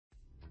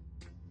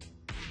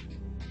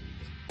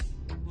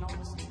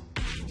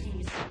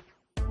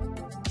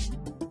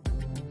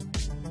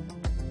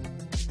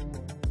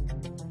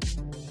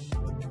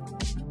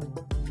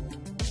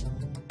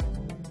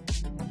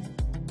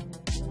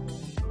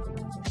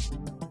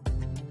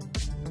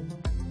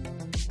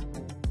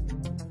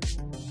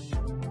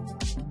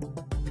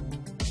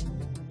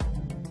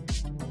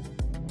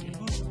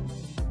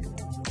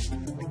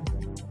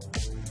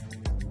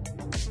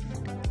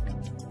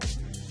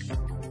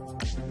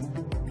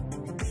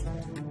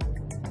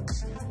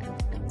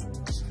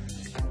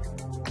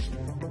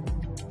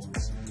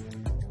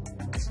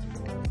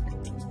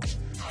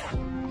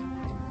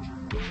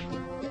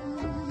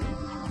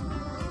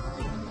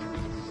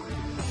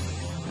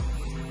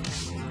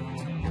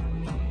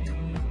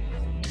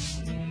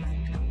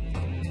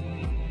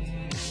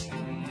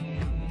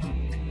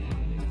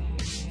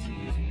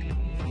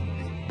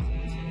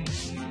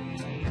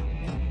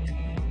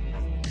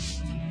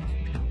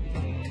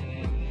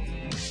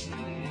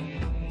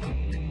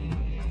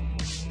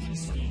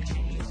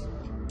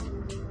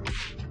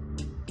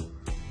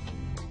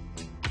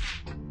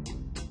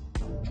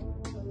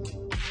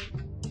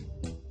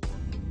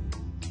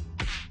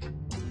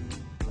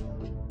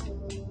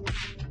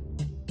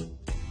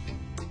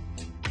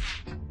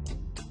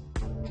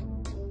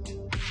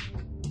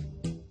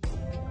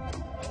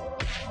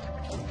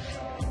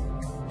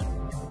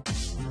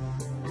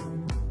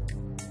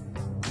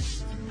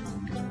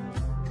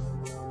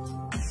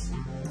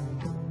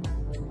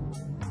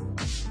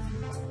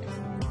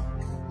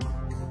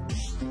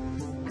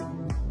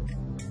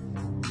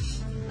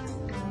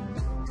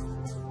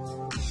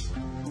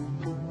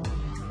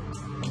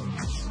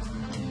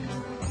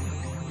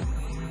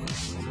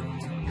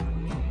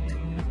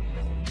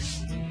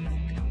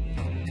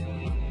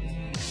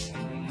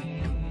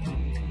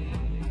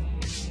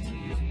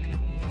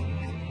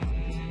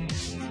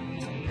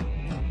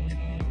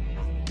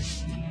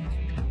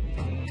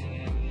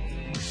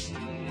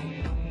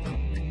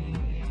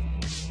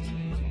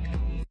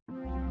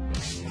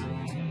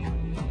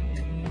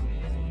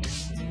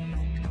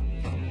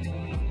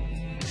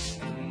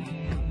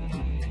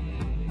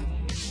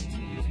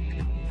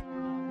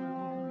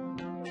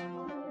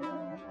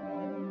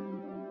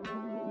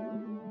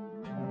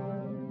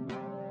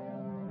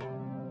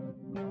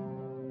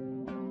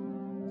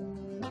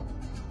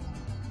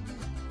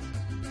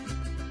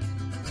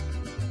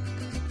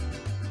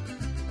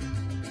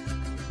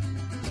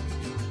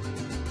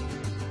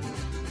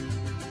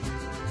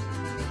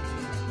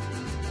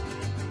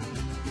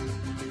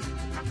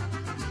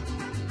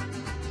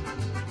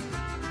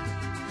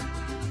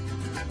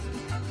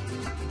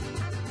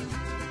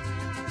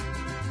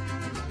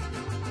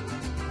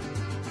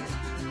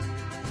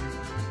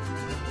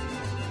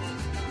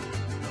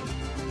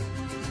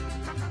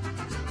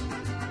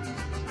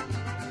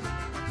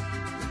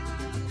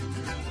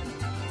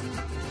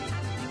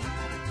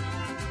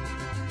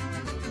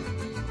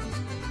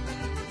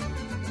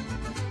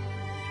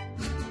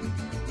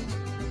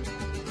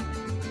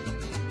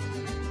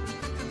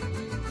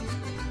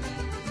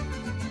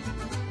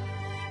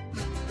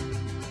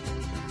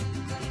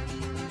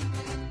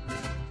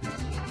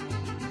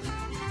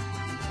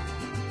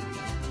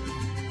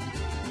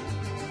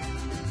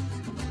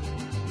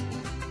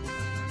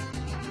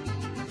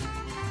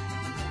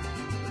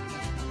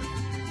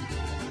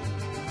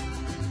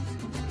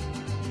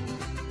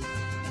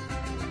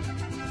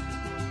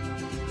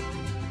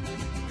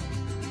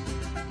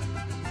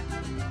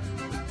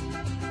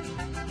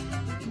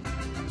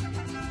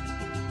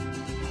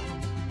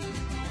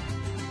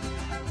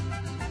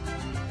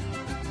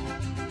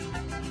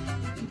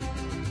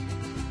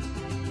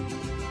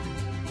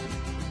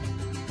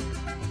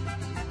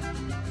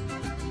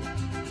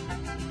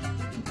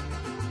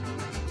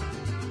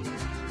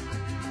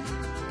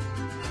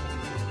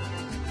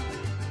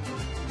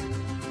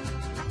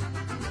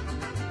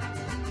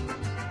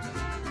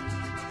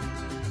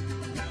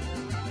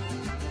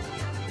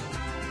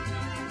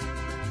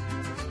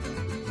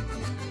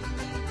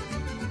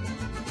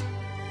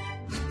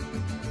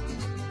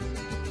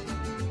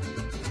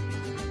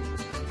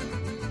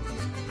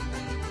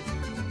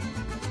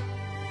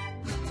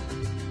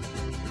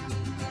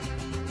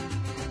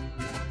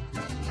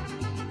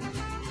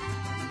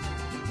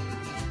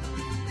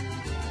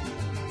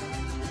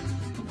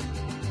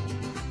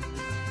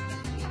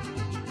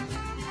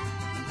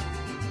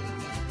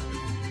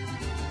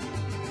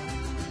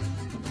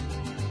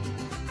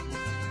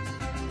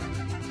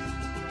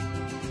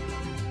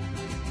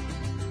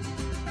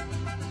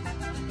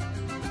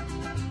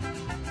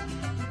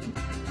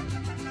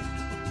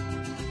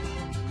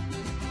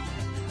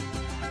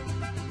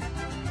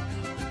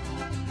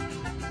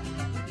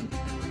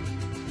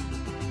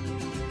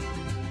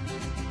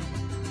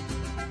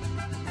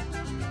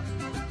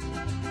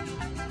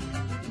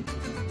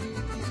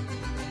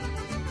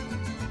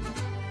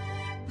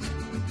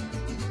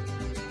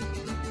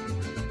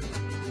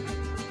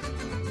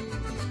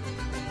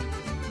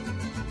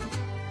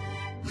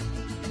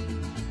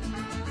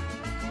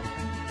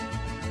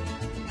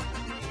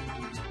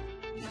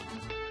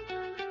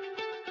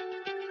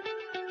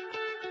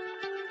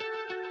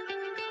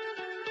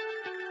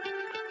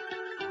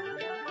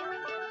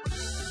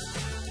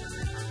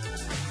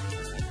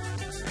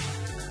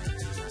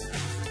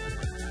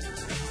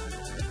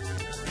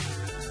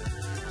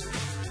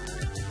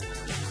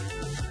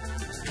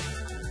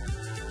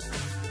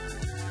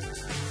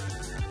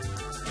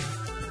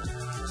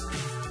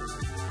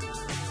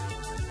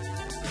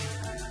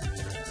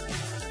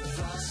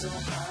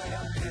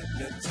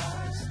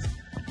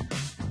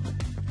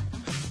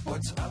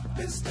up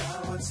is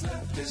down, what's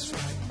left is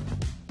right.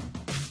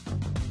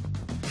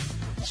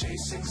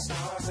 Chasing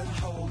stars and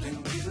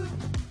holding you.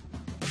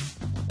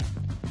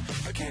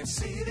 I can't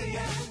see the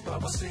end,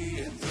 but we'll see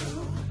it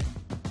through.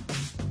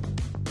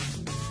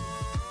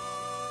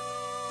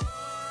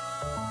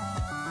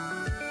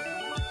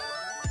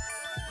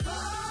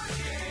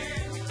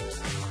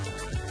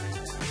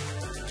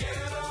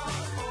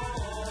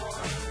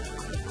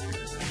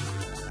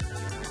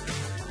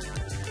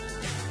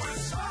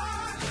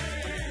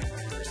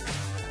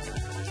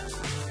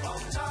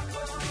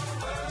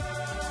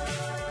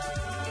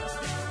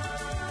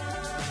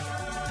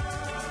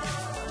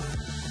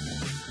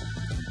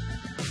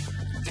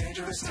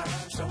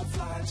 Times don't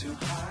fly too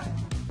high.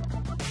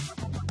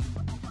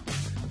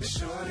 Be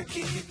sure to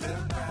keep the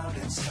ground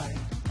in sight.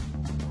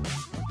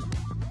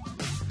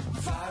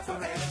 Fly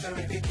forever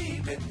if you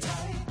keep it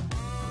tight.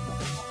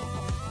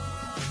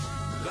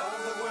 Love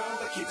the world,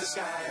 but keep the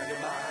sky on your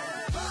mind.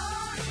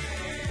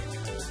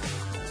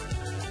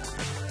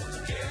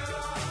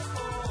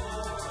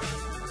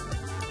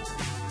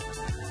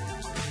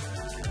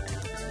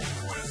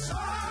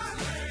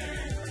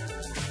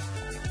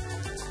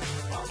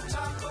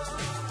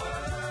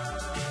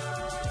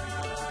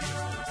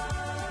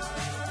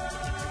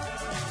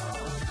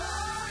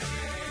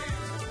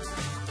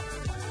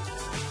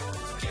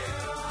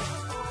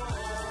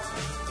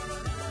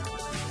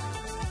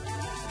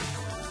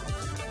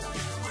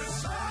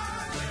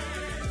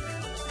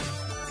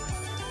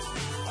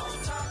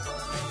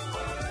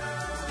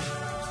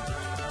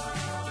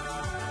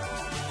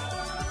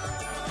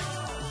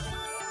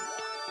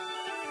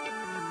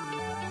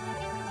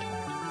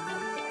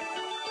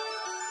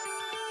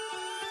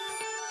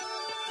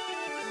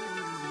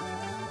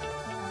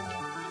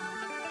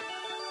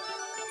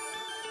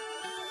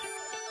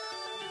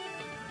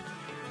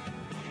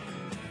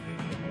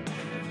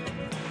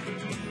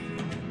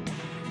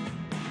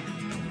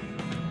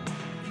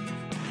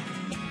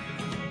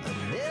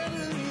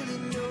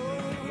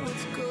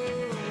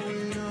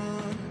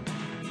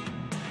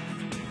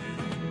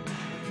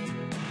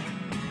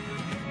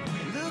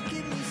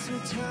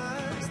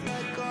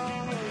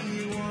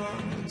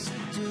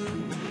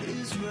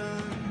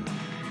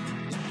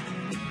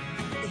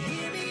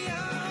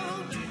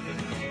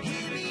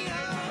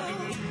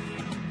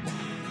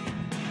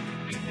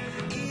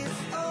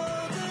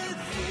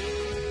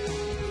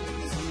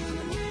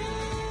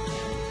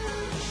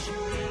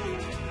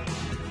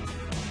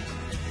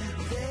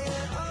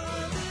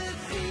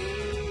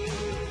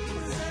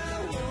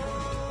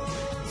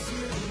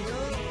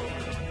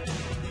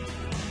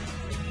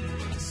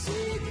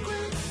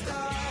 Secret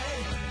stars.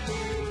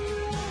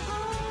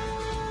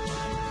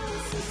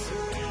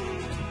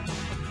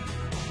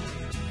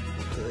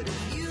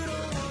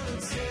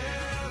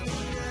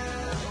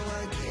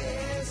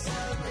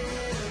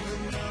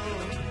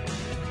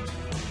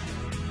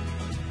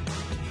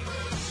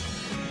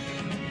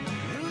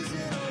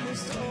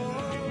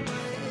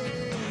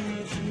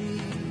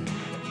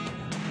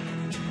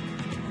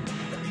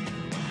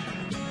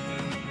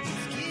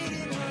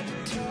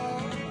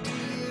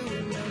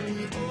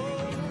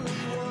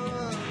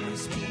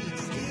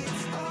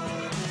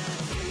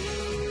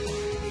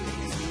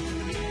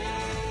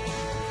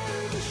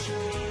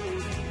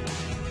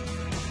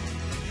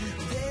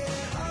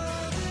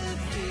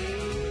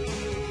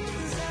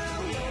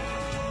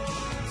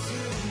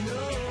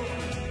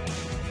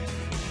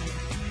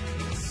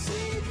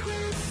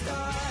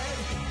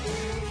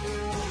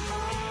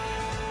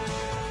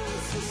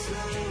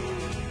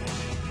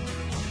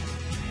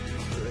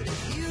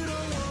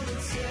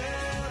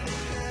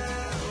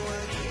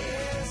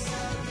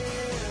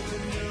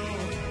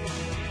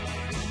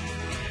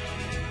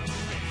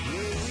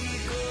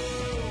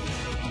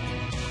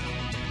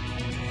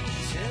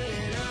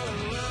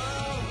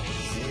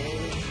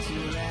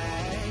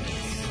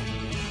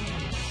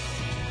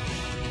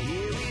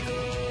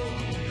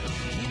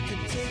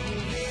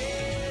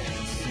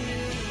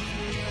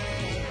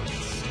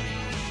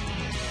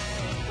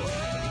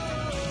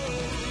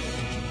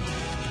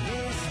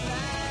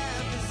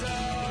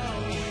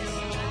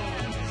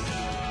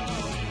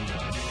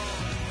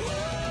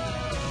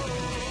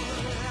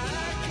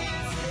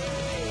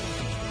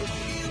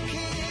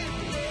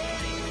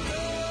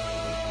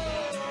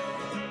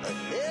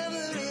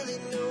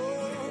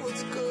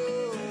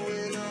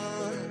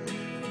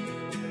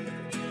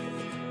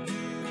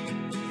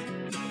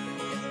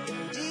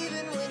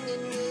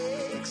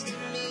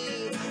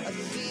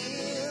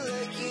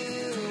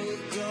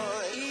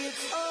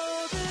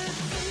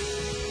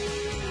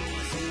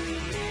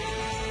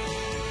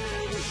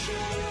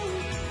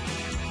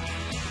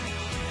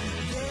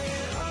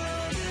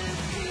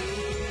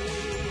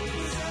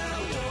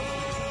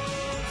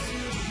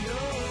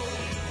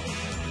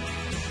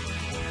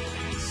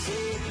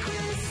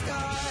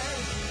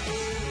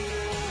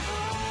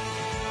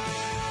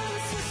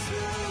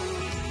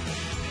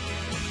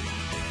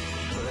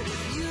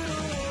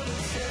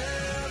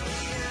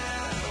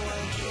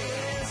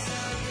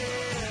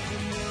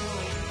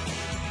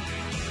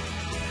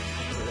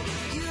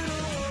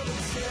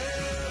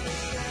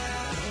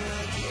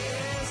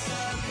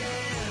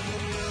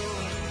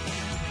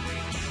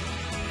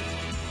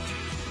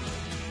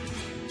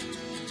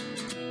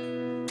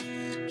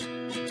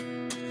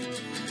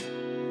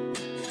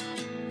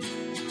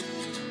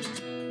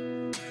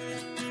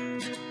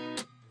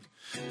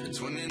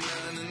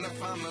 29 and I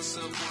find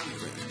myself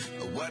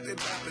wondering what did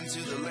happen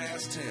to the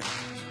last 10.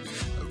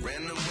 I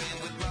ran away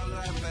with my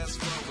life, fast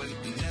forward,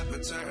 never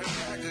turn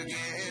back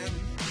again.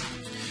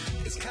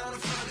 It's kind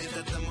of funny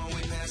that the more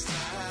we pass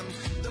time,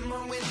 the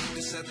more we need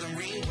to set the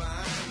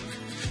rewind.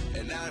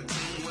 And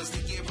 19 was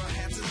the year I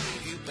had to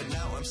leave you, but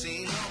now I'm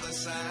seeing all the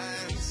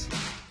signs.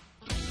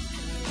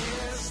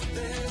 Is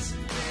this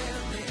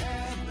really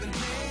happening?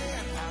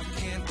 I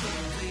can't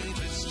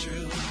believe it's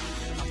true.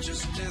 I'm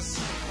just as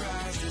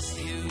surprised as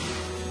you.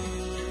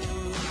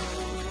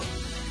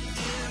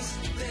 Is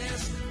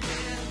this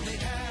really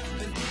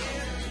happening?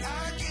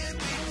 I can't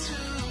be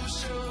too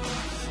sure,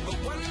 but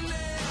one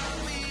day I'll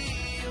be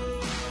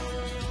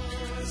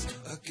yours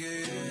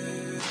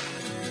again.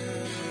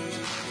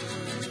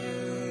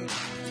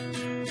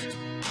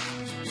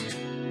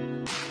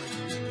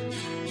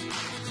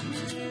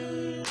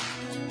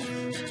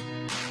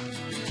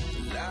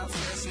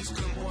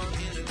 Come one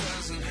in a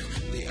dozen,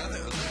 the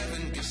other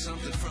 11 give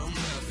something from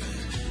nothing.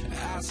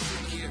 I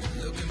sit here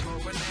looking for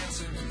an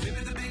answer.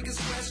 Maybe the biggest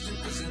question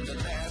was in the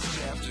last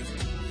chapter.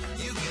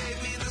 You gave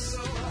me the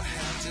soul I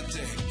have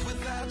today.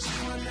 Without you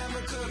I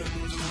never could have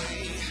moved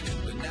away.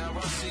 But now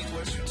I see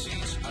what you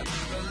teach. I do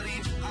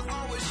believe I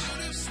always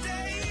should have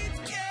stayed.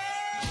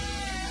 Yeah.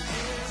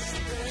 Is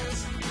this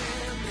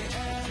really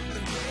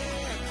happening?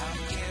 I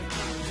can't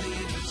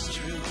believe it's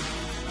true.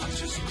 I'm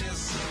just as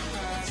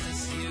surprised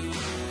as you.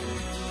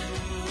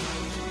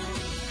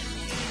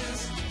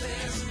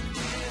 This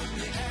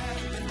really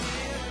happening?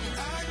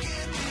 I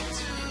can't be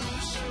too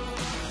sure,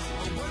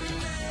 but one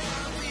day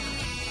I'll be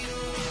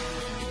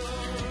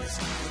yours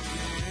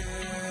again.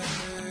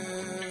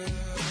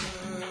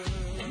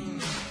 I'll be one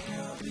day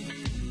I'll be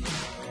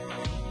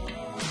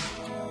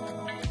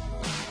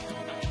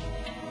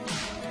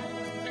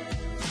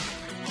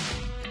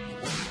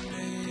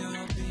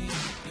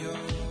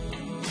yours.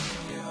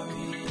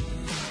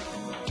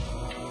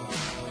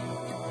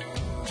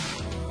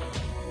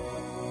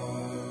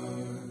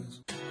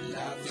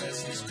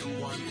 Come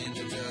one in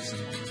a dozen,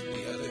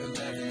 the other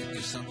 11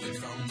 give something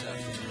from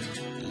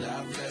nothing.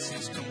 Life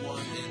lessons come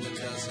one in a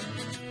dozen,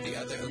 the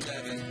other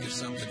 11 give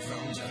something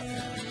from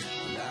nothing.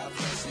 Life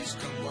lessons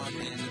come one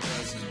in a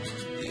dozen,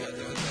 the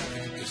other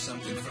 11 give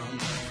something from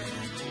nothing.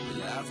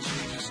 Life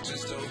changes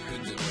just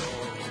open the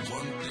door.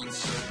 One thing's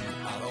certain,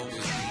 I'll always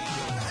be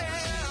yours.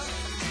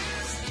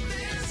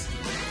 This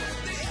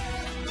really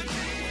happening?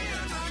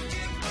 I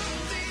can't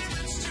believe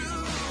it's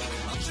true.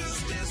 I'm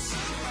just as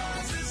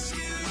surprised as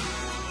you.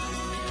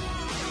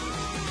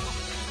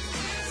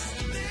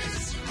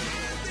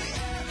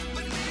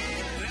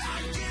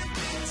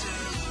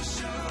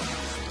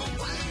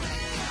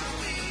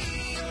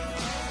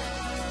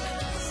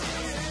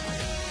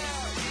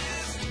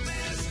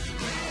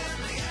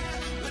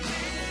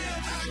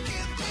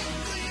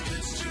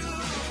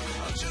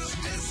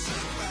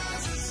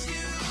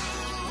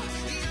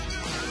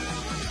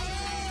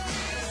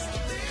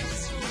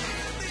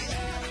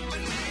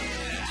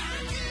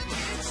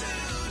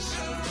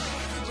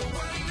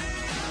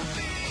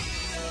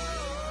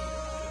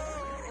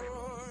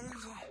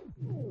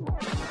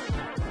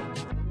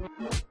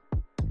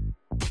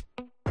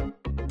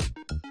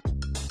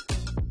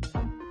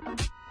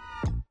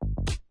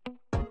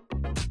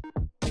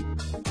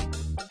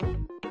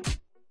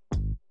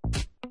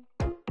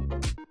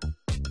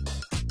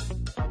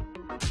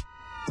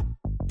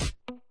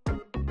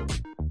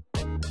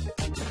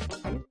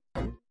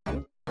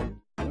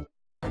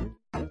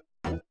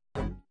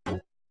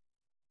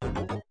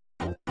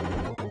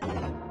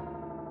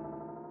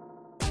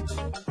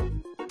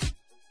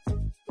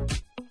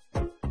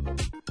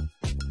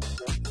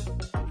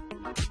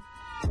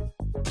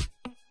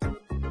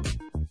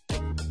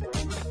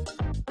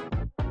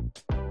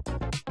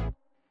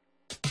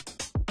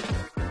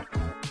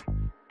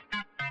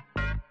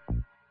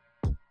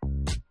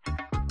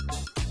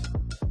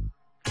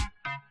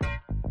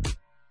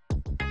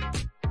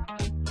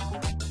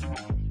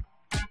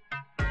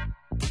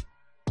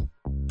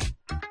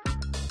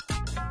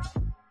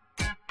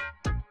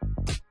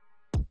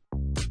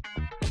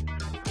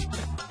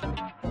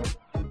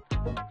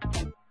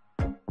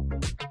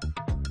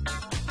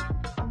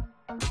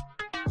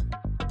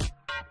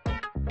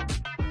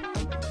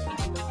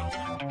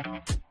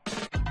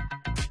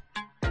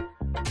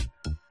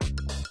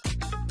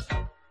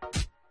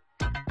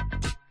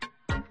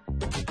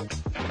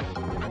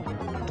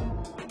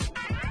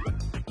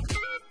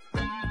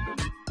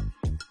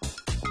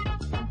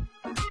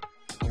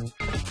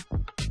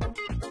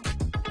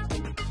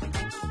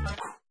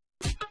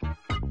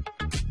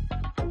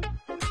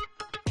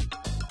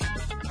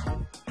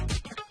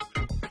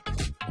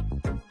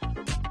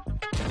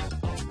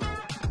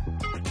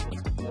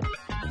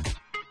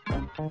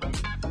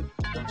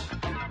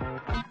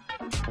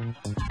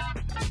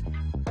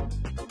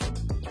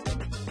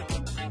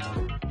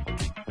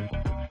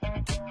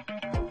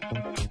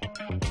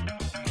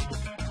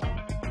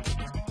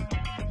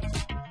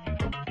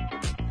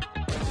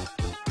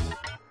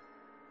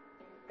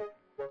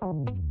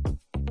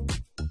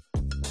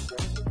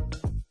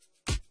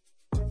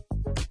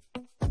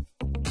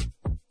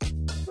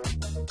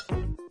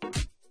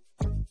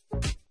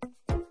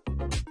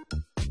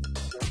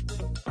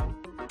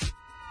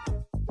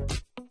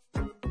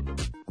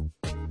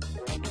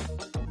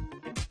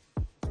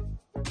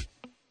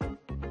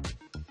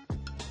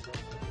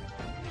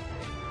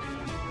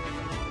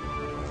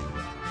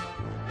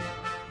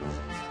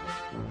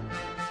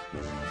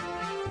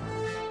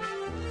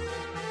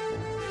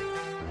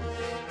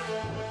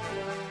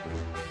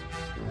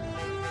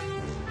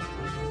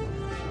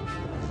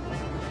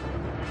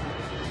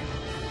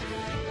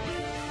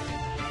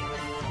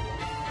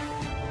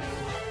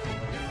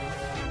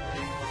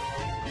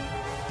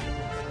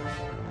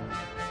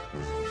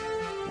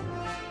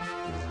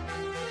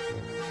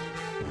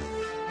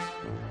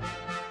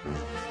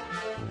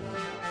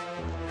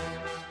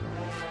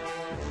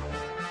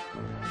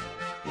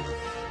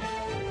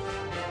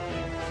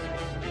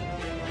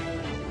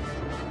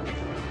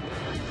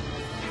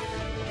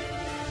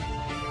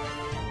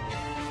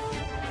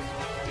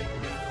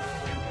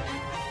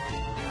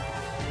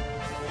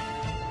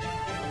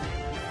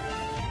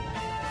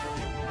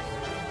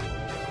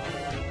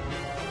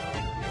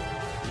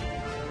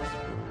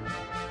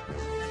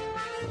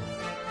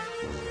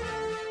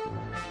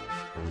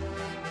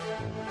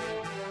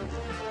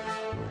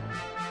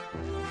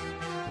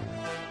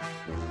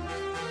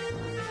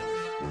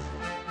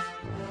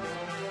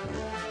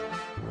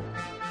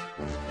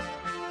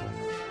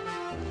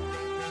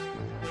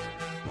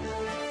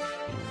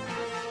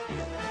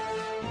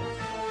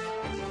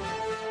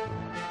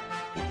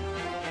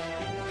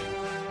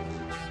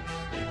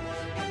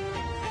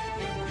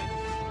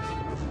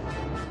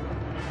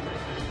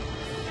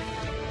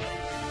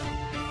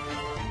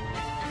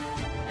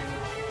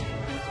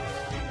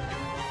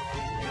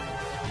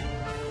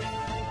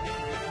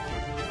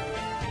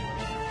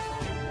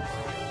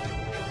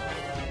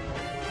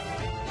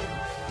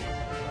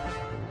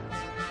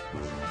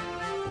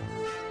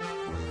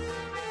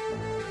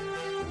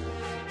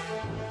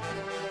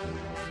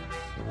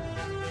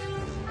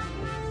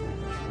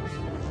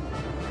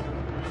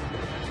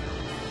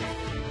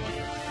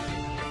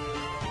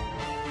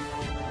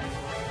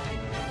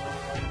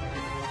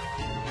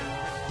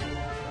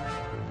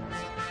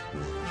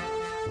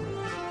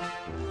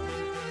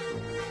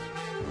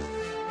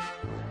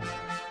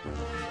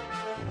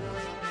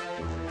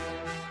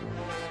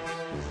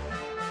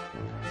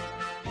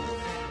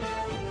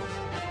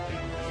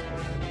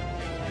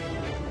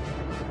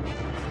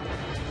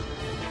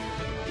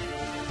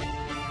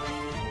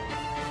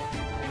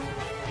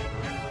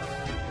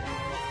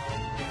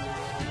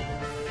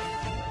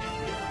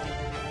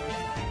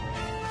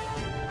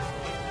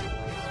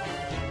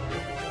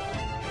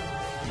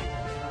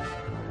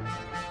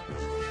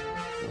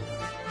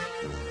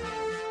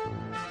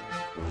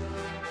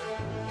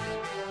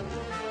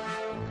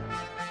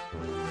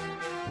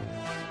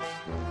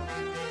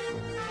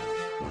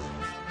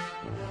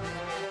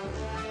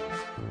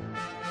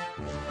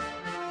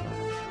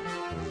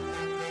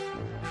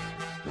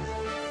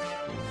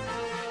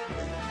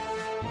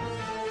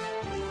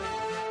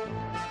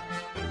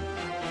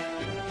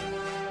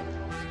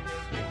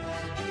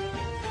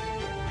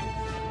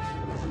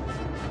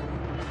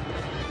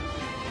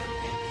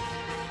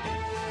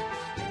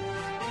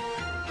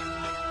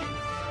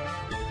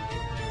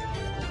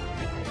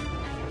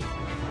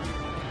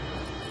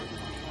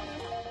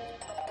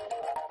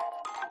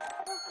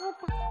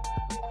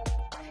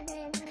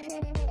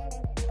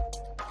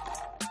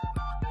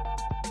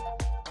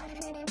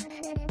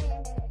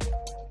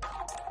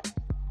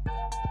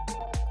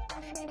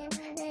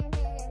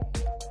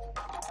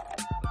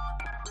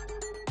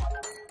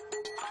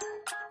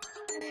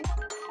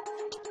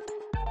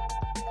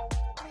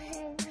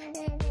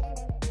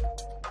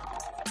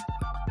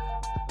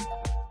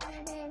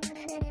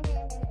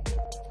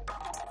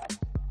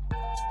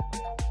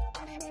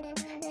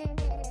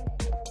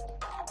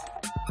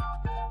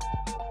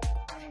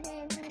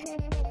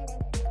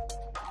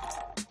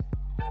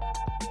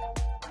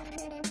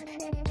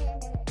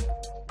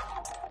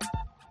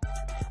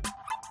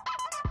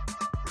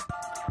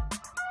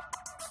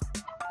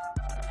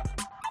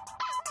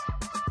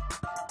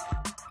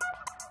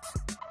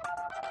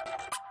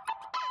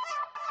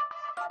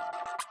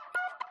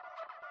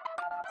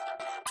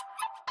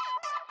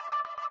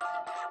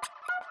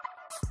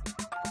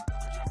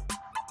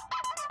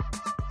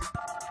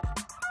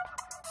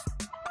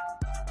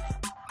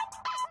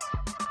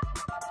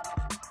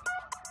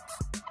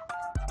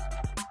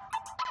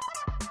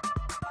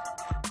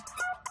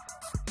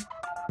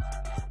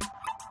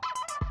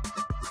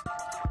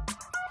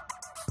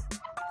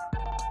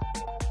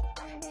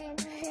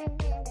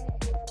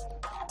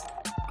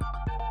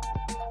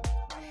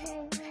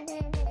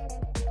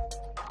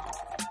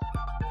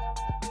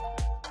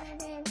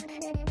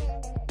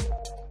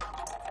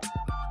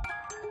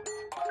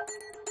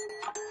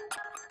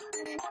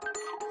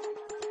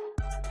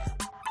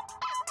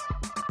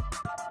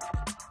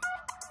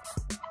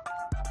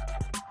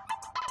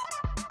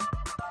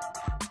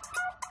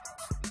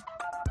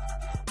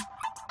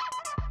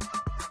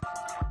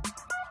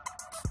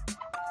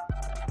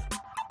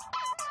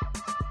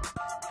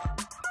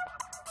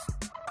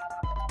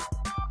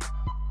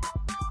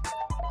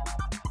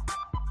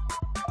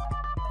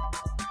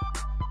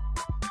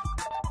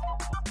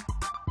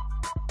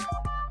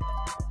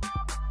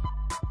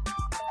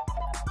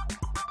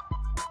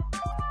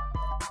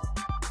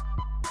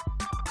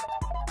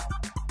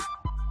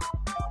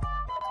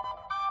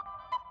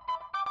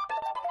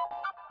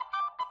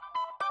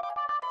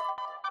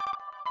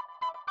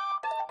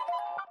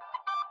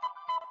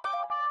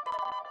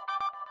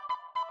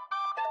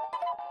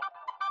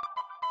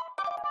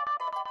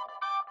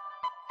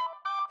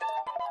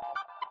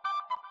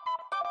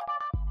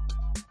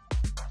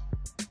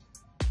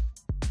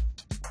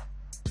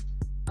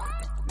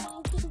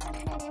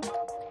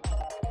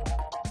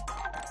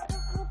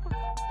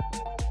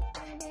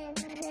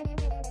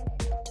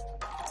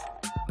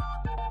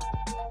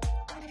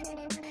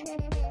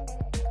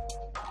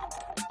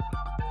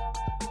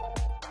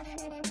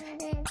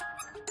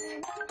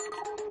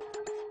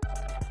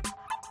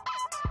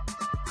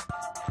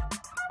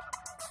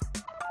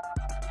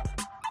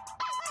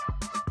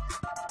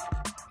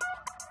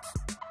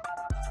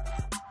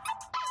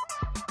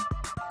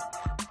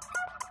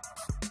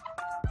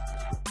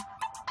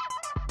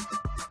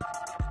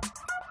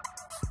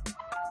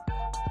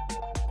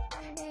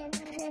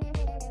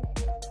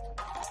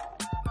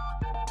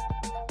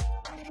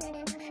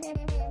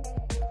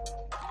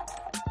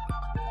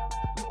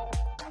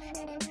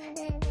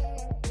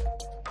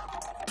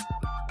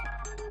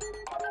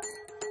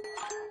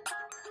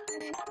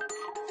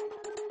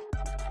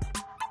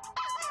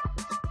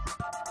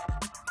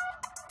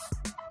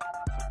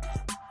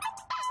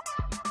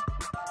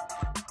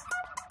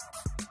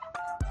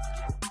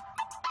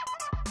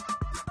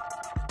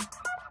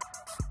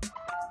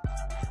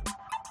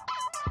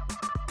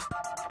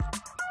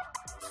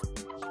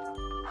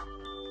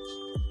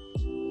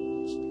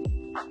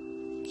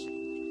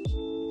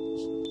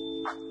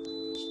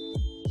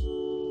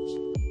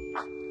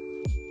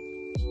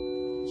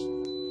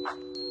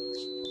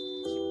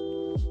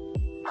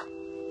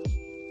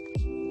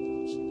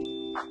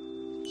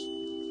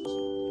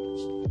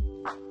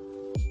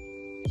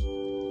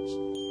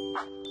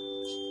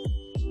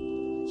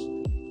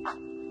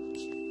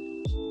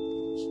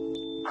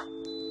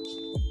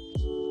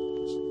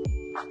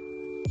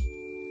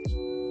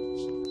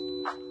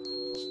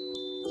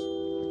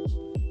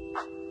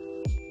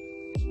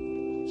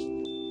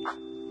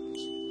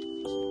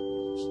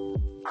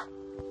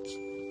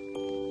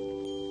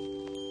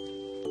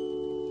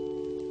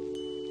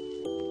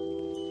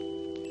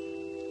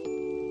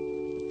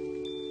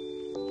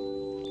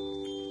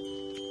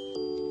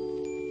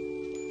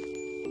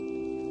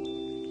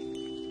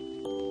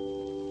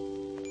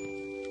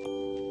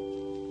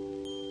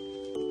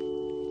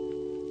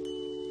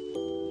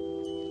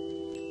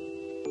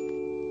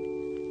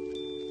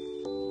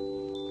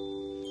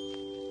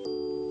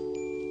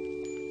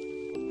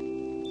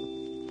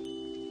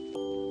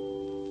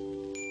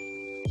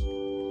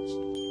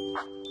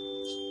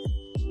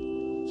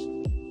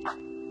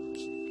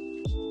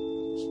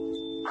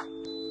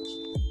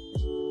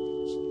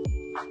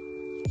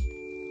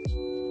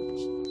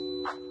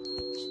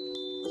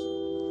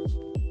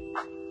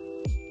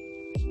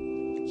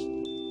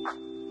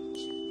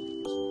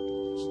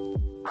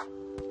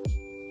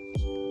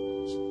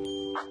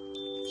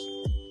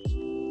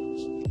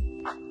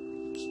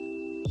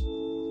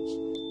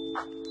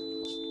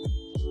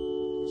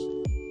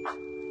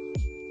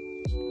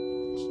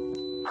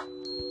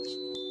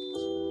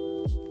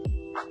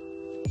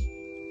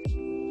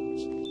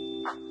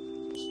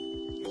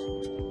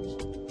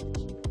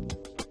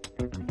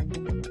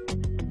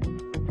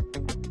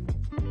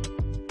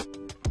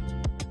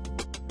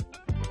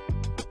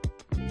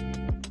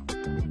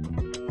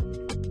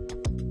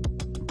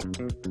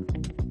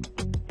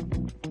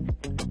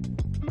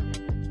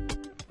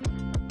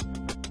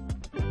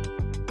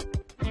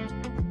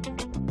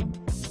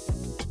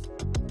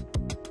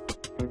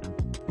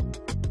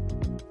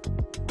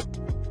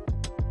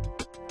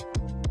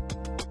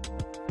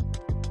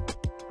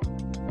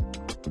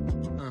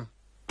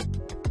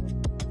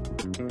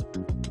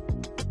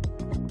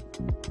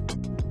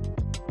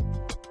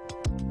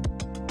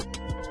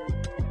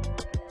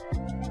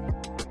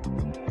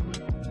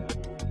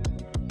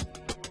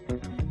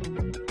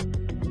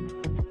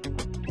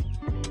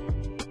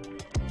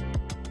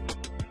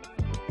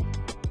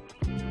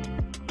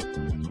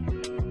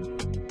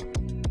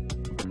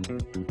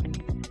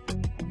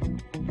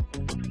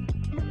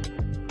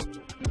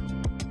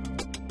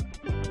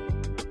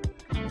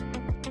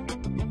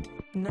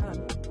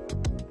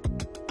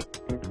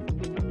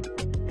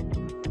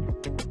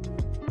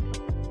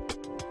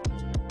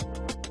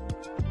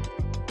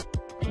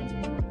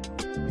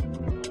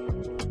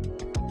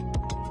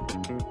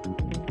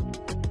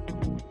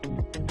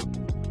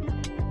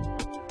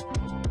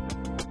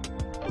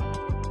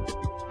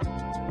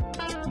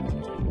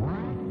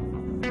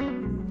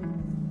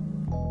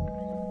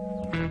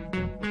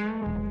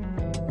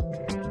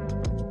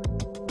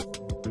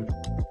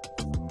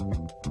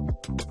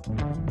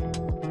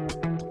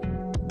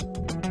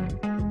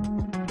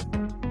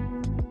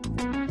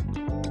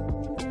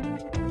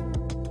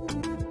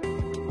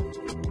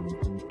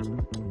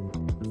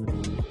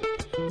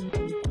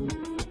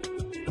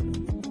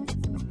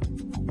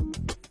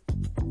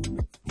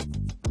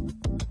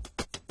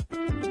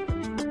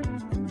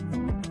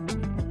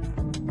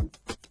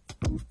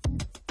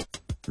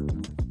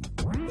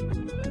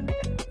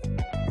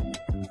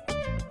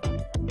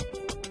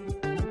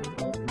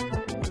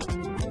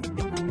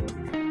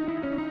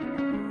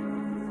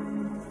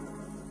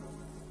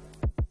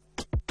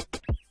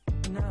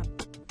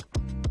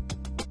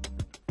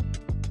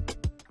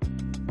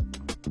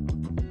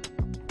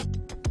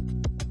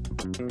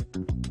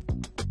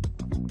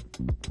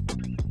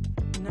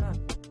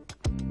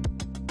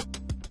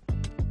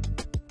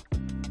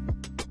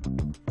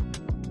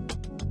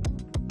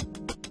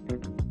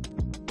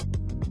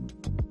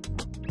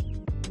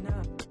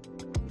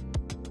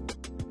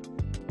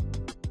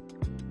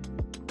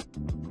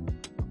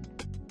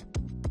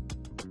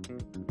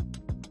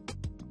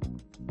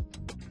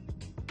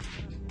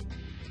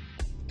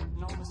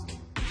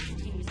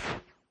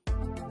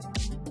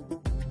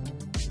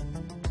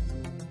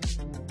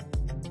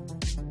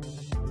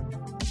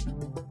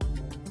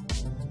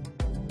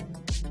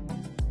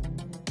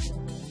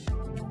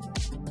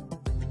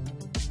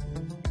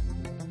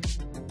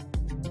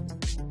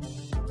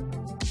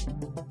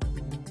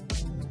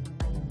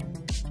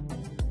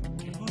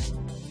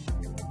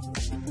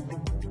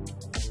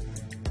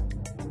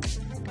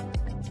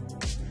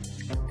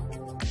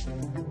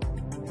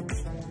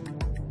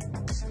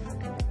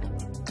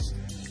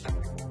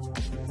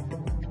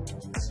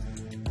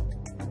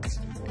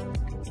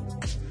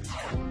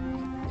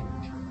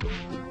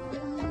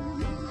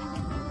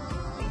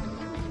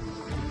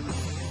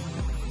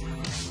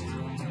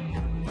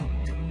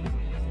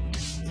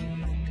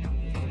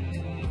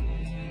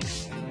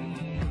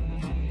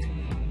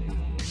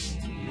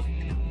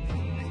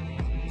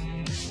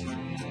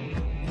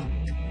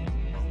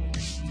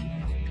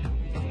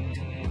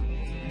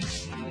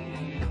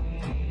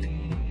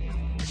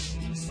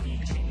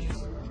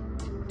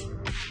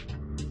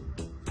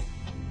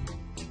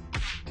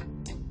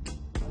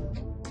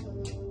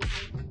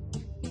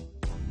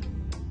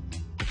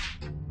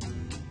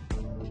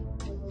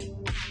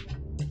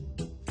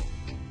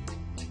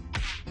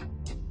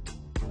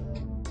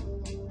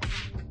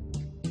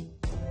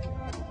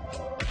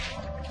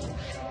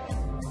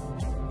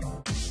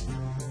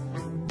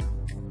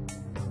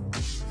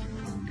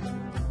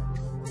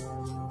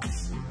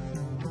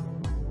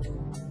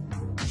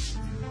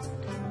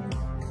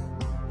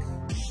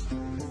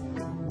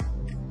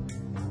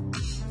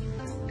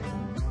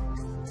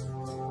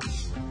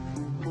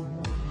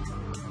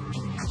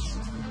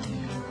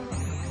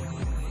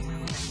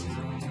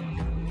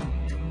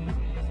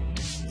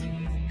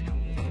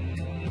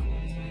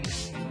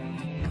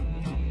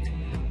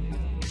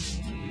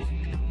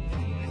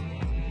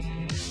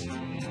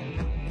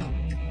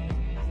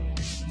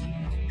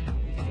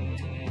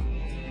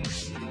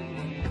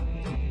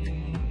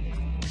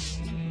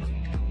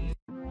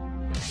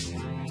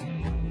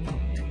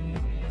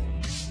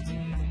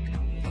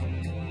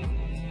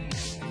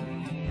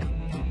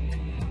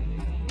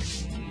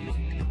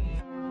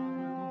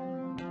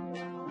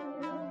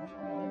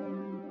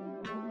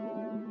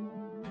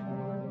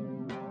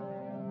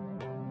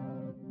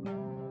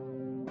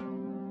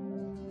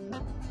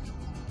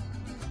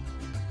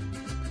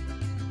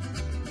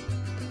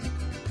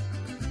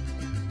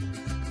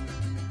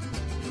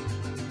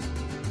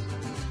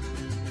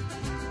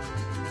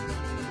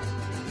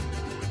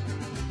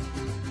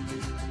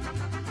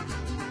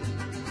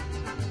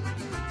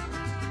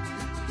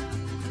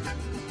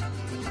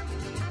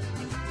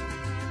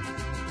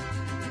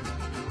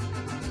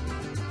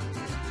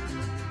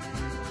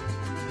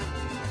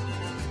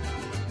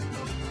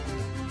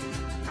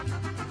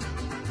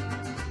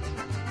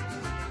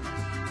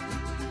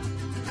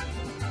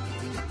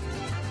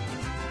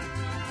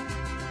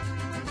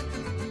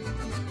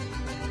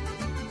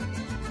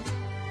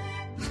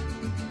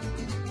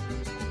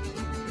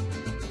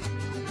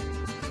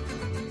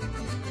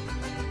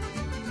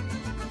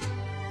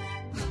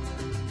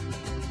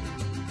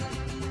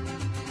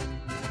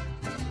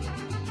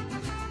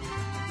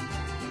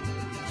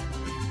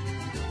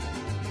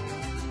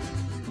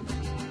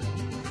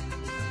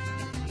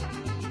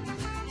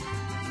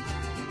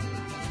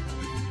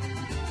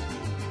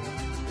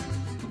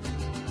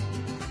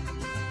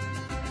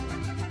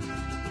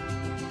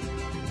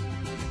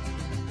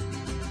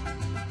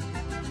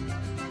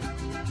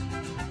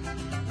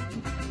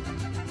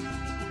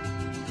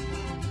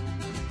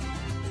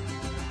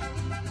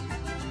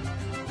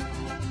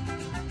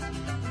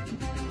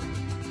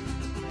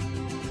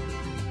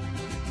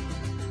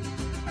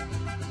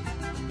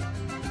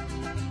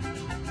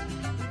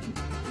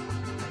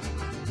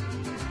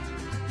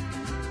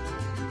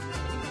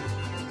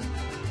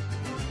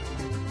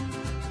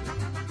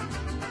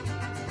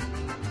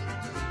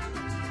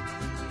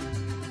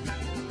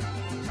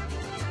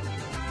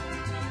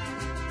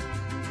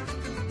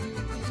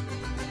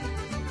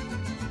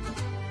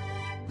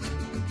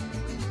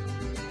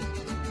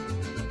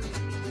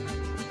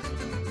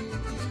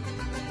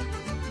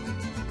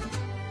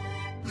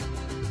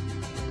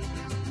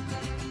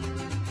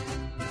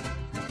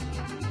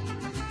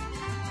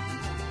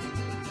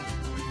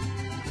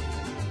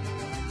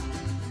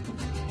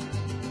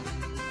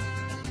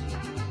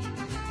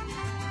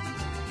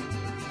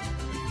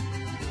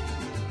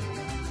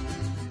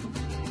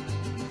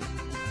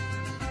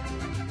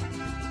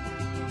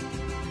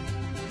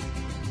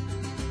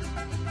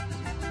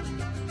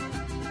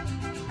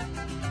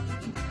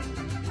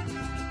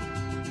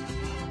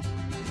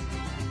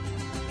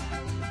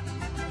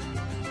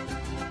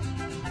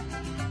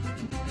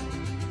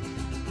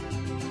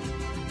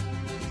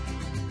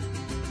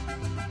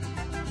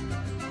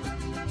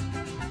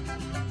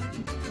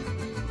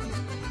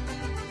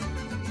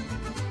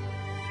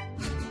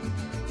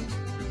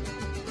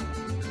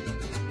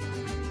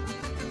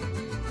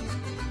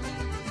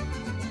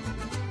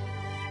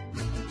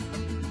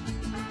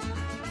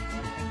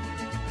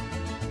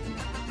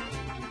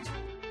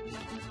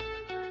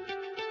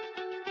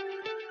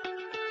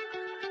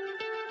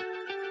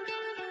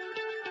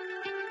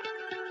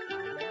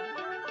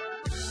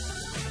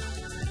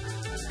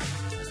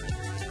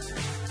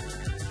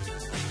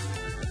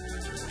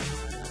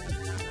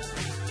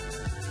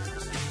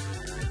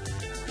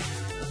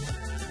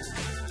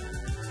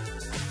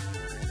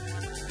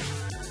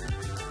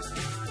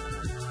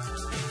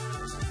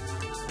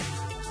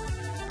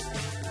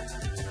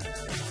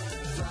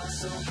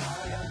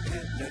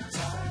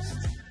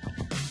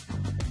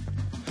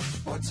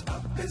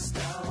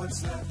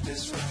 what's left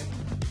is right.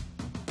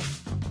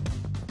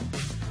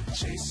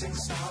 Chasing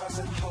stars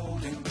and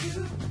holding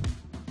you.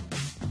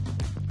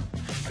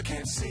 I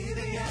can't see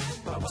the end,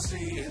 but we'll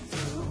see it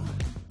through.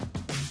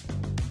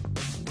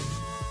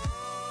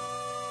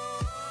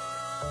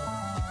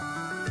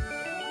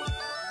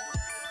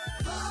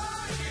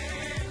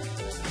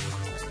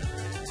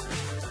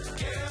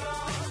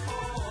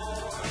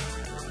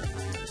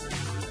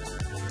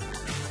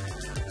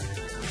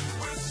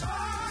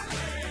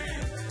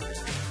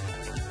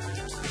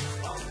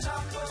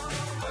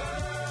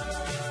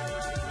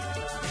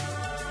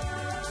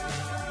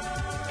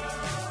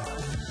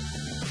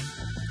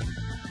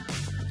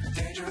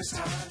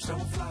 Times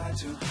don't fly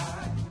too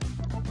high.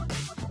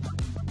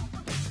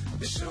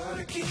 Be sure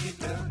to keep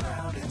the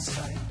ground in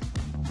sight.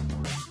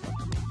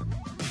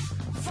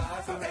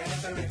 Fly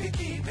forever if you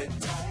keep it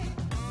tight.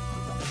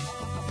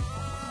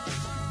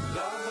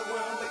 Love the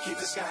world but keep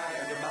the sky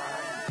on your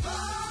mind.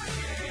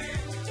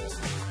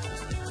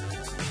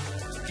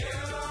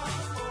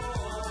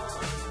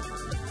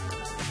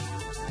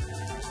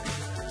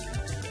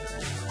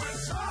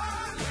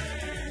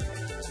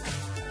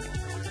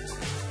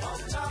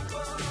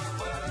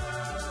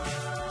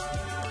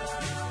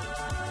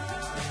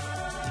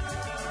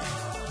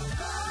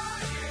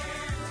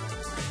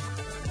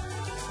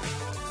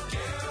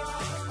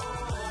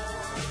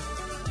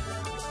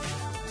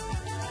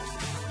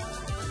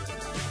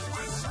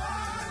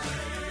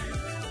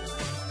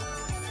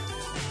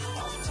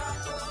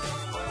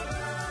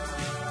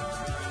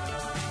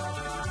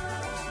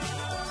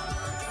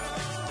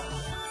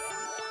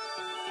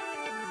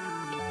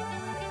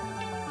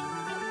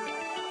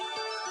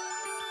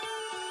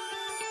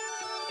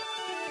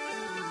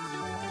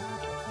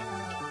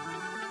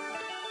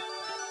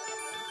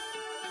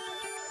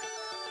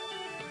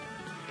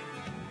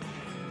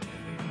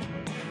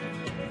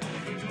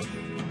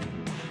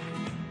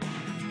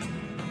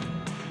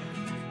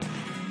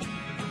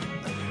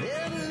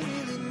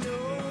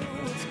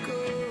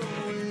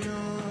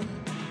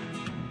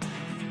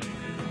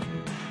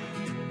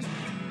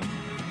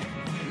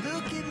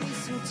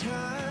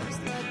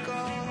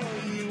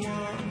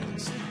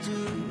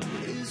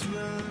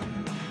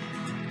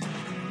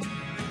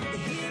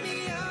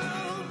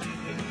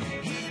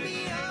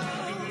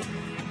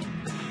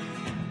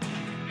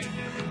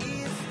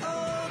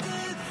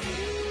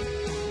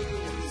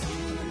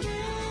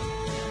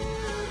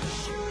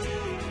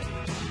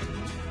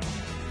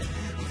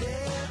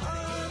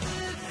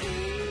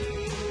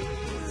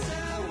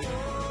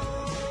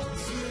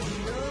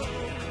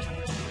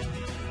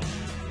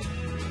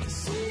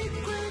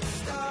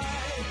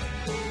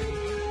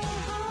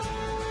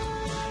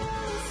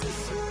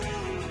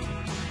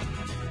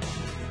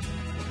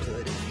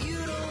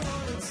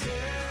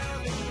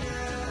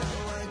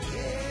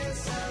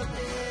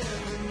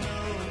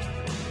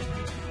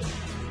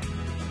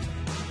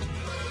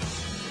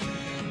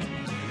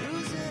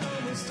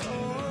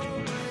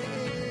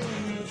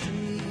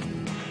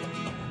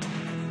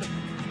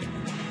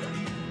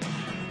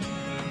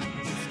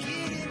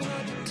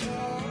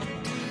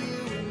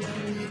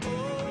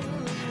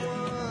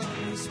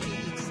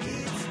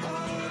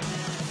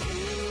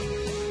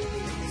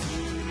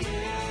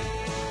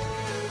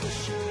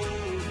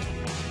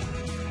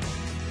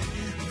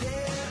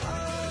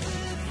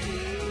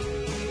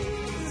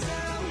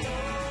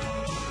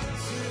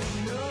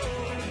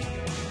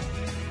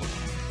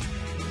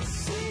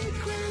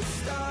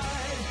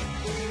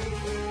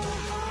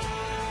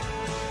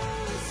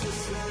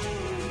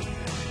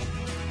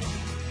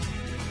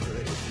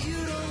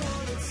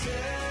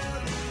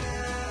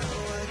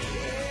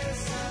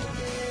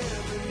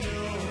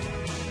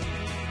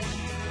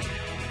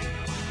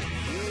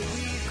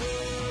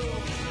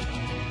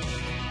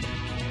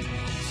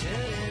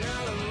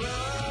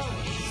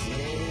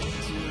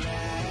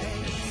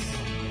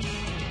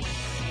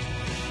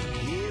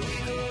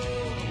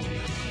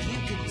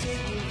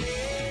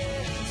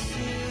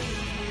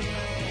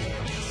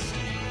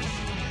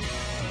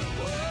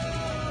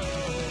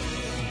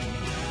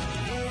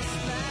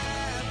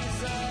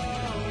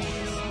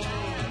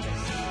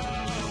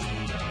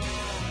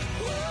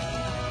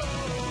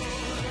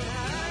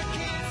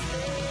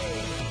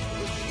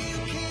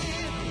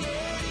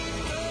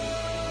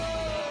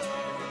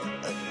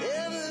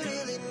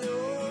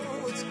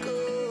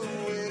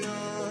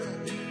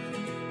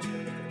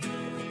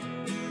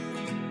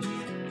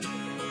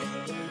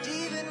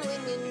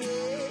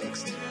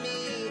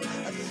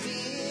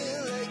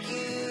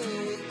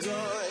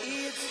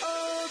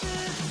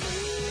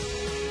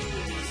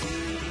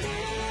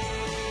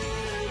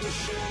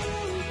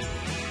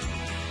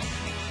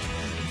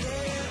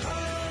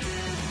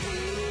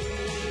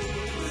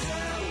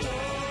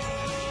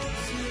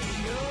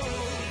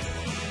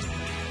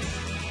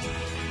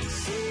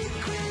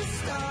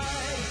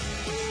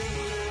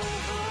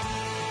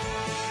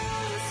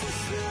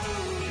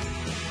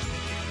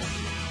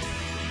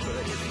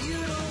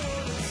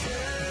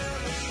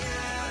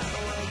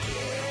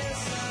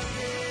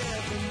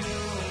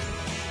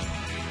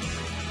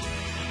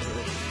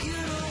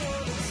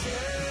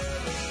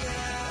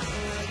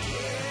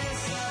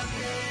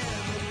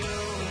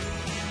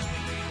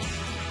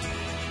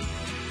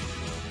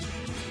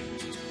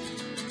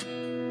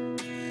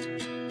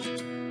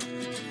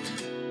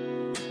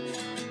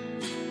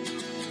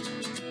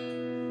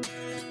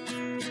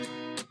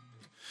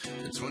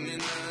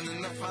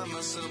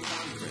 myself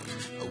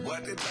wondering,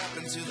 what did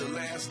happen to the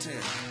last 10?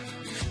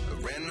 I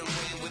ran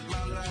away with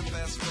my life,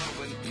 fast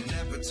forward,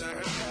 never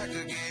turn back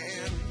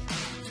again.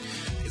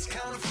 It's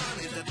kind of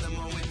funny that the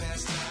more we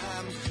pass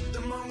time,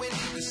 the more we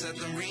need to set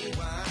the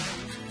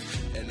rewind.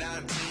 And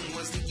 19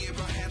 was the year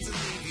I had to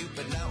leave you,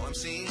 but now I'm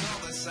seeing all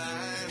the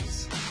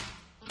signs.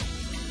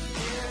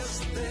 Is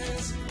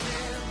this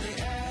really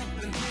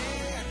happening?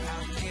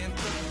 I can't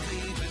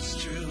believe it's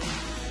true.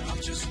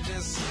 I'm just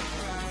as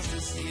surprised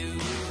as you.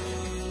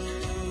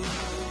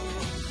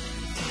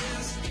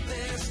 Is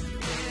this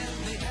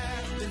really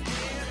happening?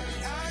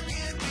 I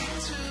can't be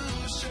too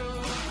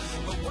sure,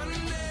 but one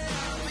day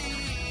I'll be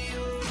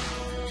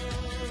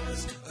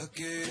yours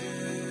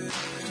again.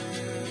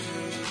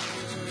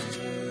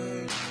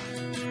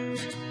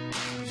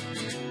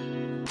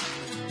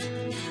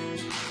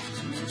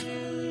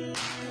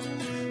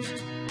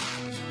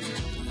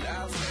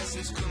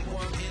 Come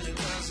one in a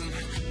dozen,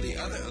 the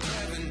other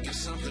 11 get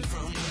something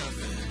from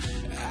nothing.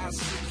 I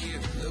sit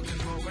here looking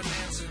for an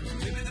answer.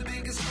 Maybe the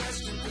biggest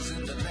question was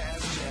in the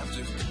last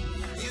chapter.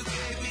 You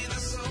gave me the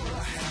soul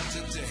I have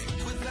today.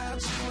 Without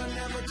you I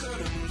never could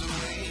have moved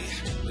away.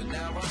 But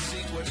now I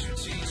see what you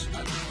teach. I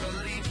do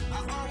believe I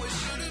always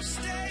should have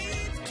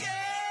stayed.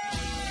 Yeah.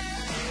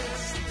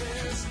 Is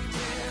this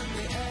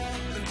really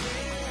happening?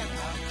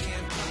 I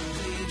can't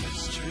believe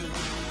it's true.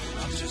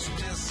 I'm just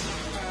as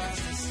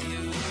surprised as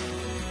you.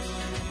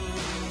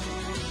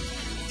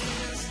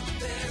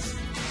 This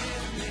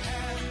really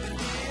happening?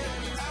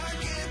 I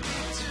can't be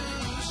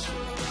too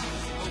sure,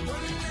 but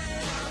one day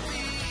I'll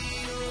be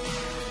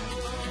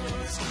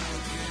yours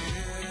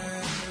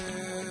again.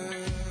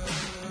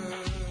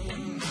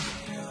 One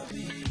day I'll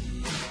be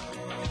yours.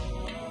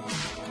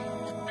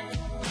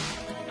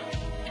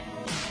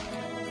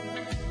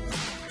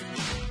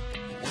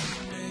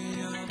 One day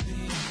I'll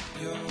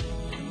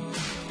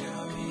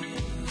be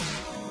yours.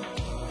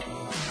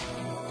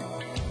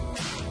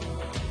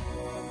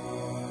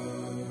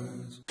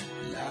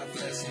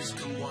 Lessons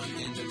come one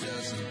in a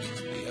dozen,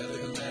 the other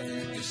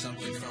 11 get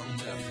something from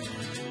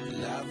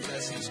nothing. Life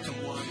lessons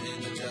come one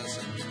in a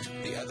dozen,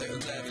 the other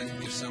 11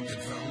 get something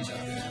from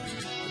nothing.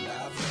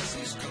 Life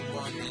lessons come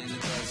one in a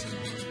dozen,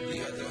 the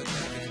other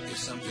 11 get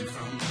something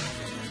from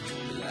nothing.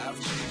 Life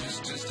changes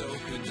just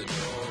open the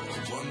door.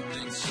 One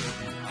thing's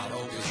certain, I'll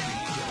always be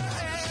yours.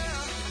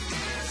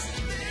 Is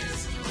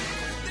this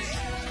really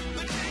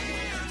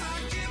happening? I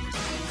can't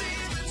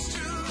believe it's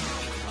true.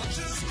 I'm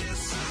just as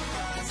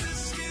surprised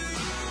as you.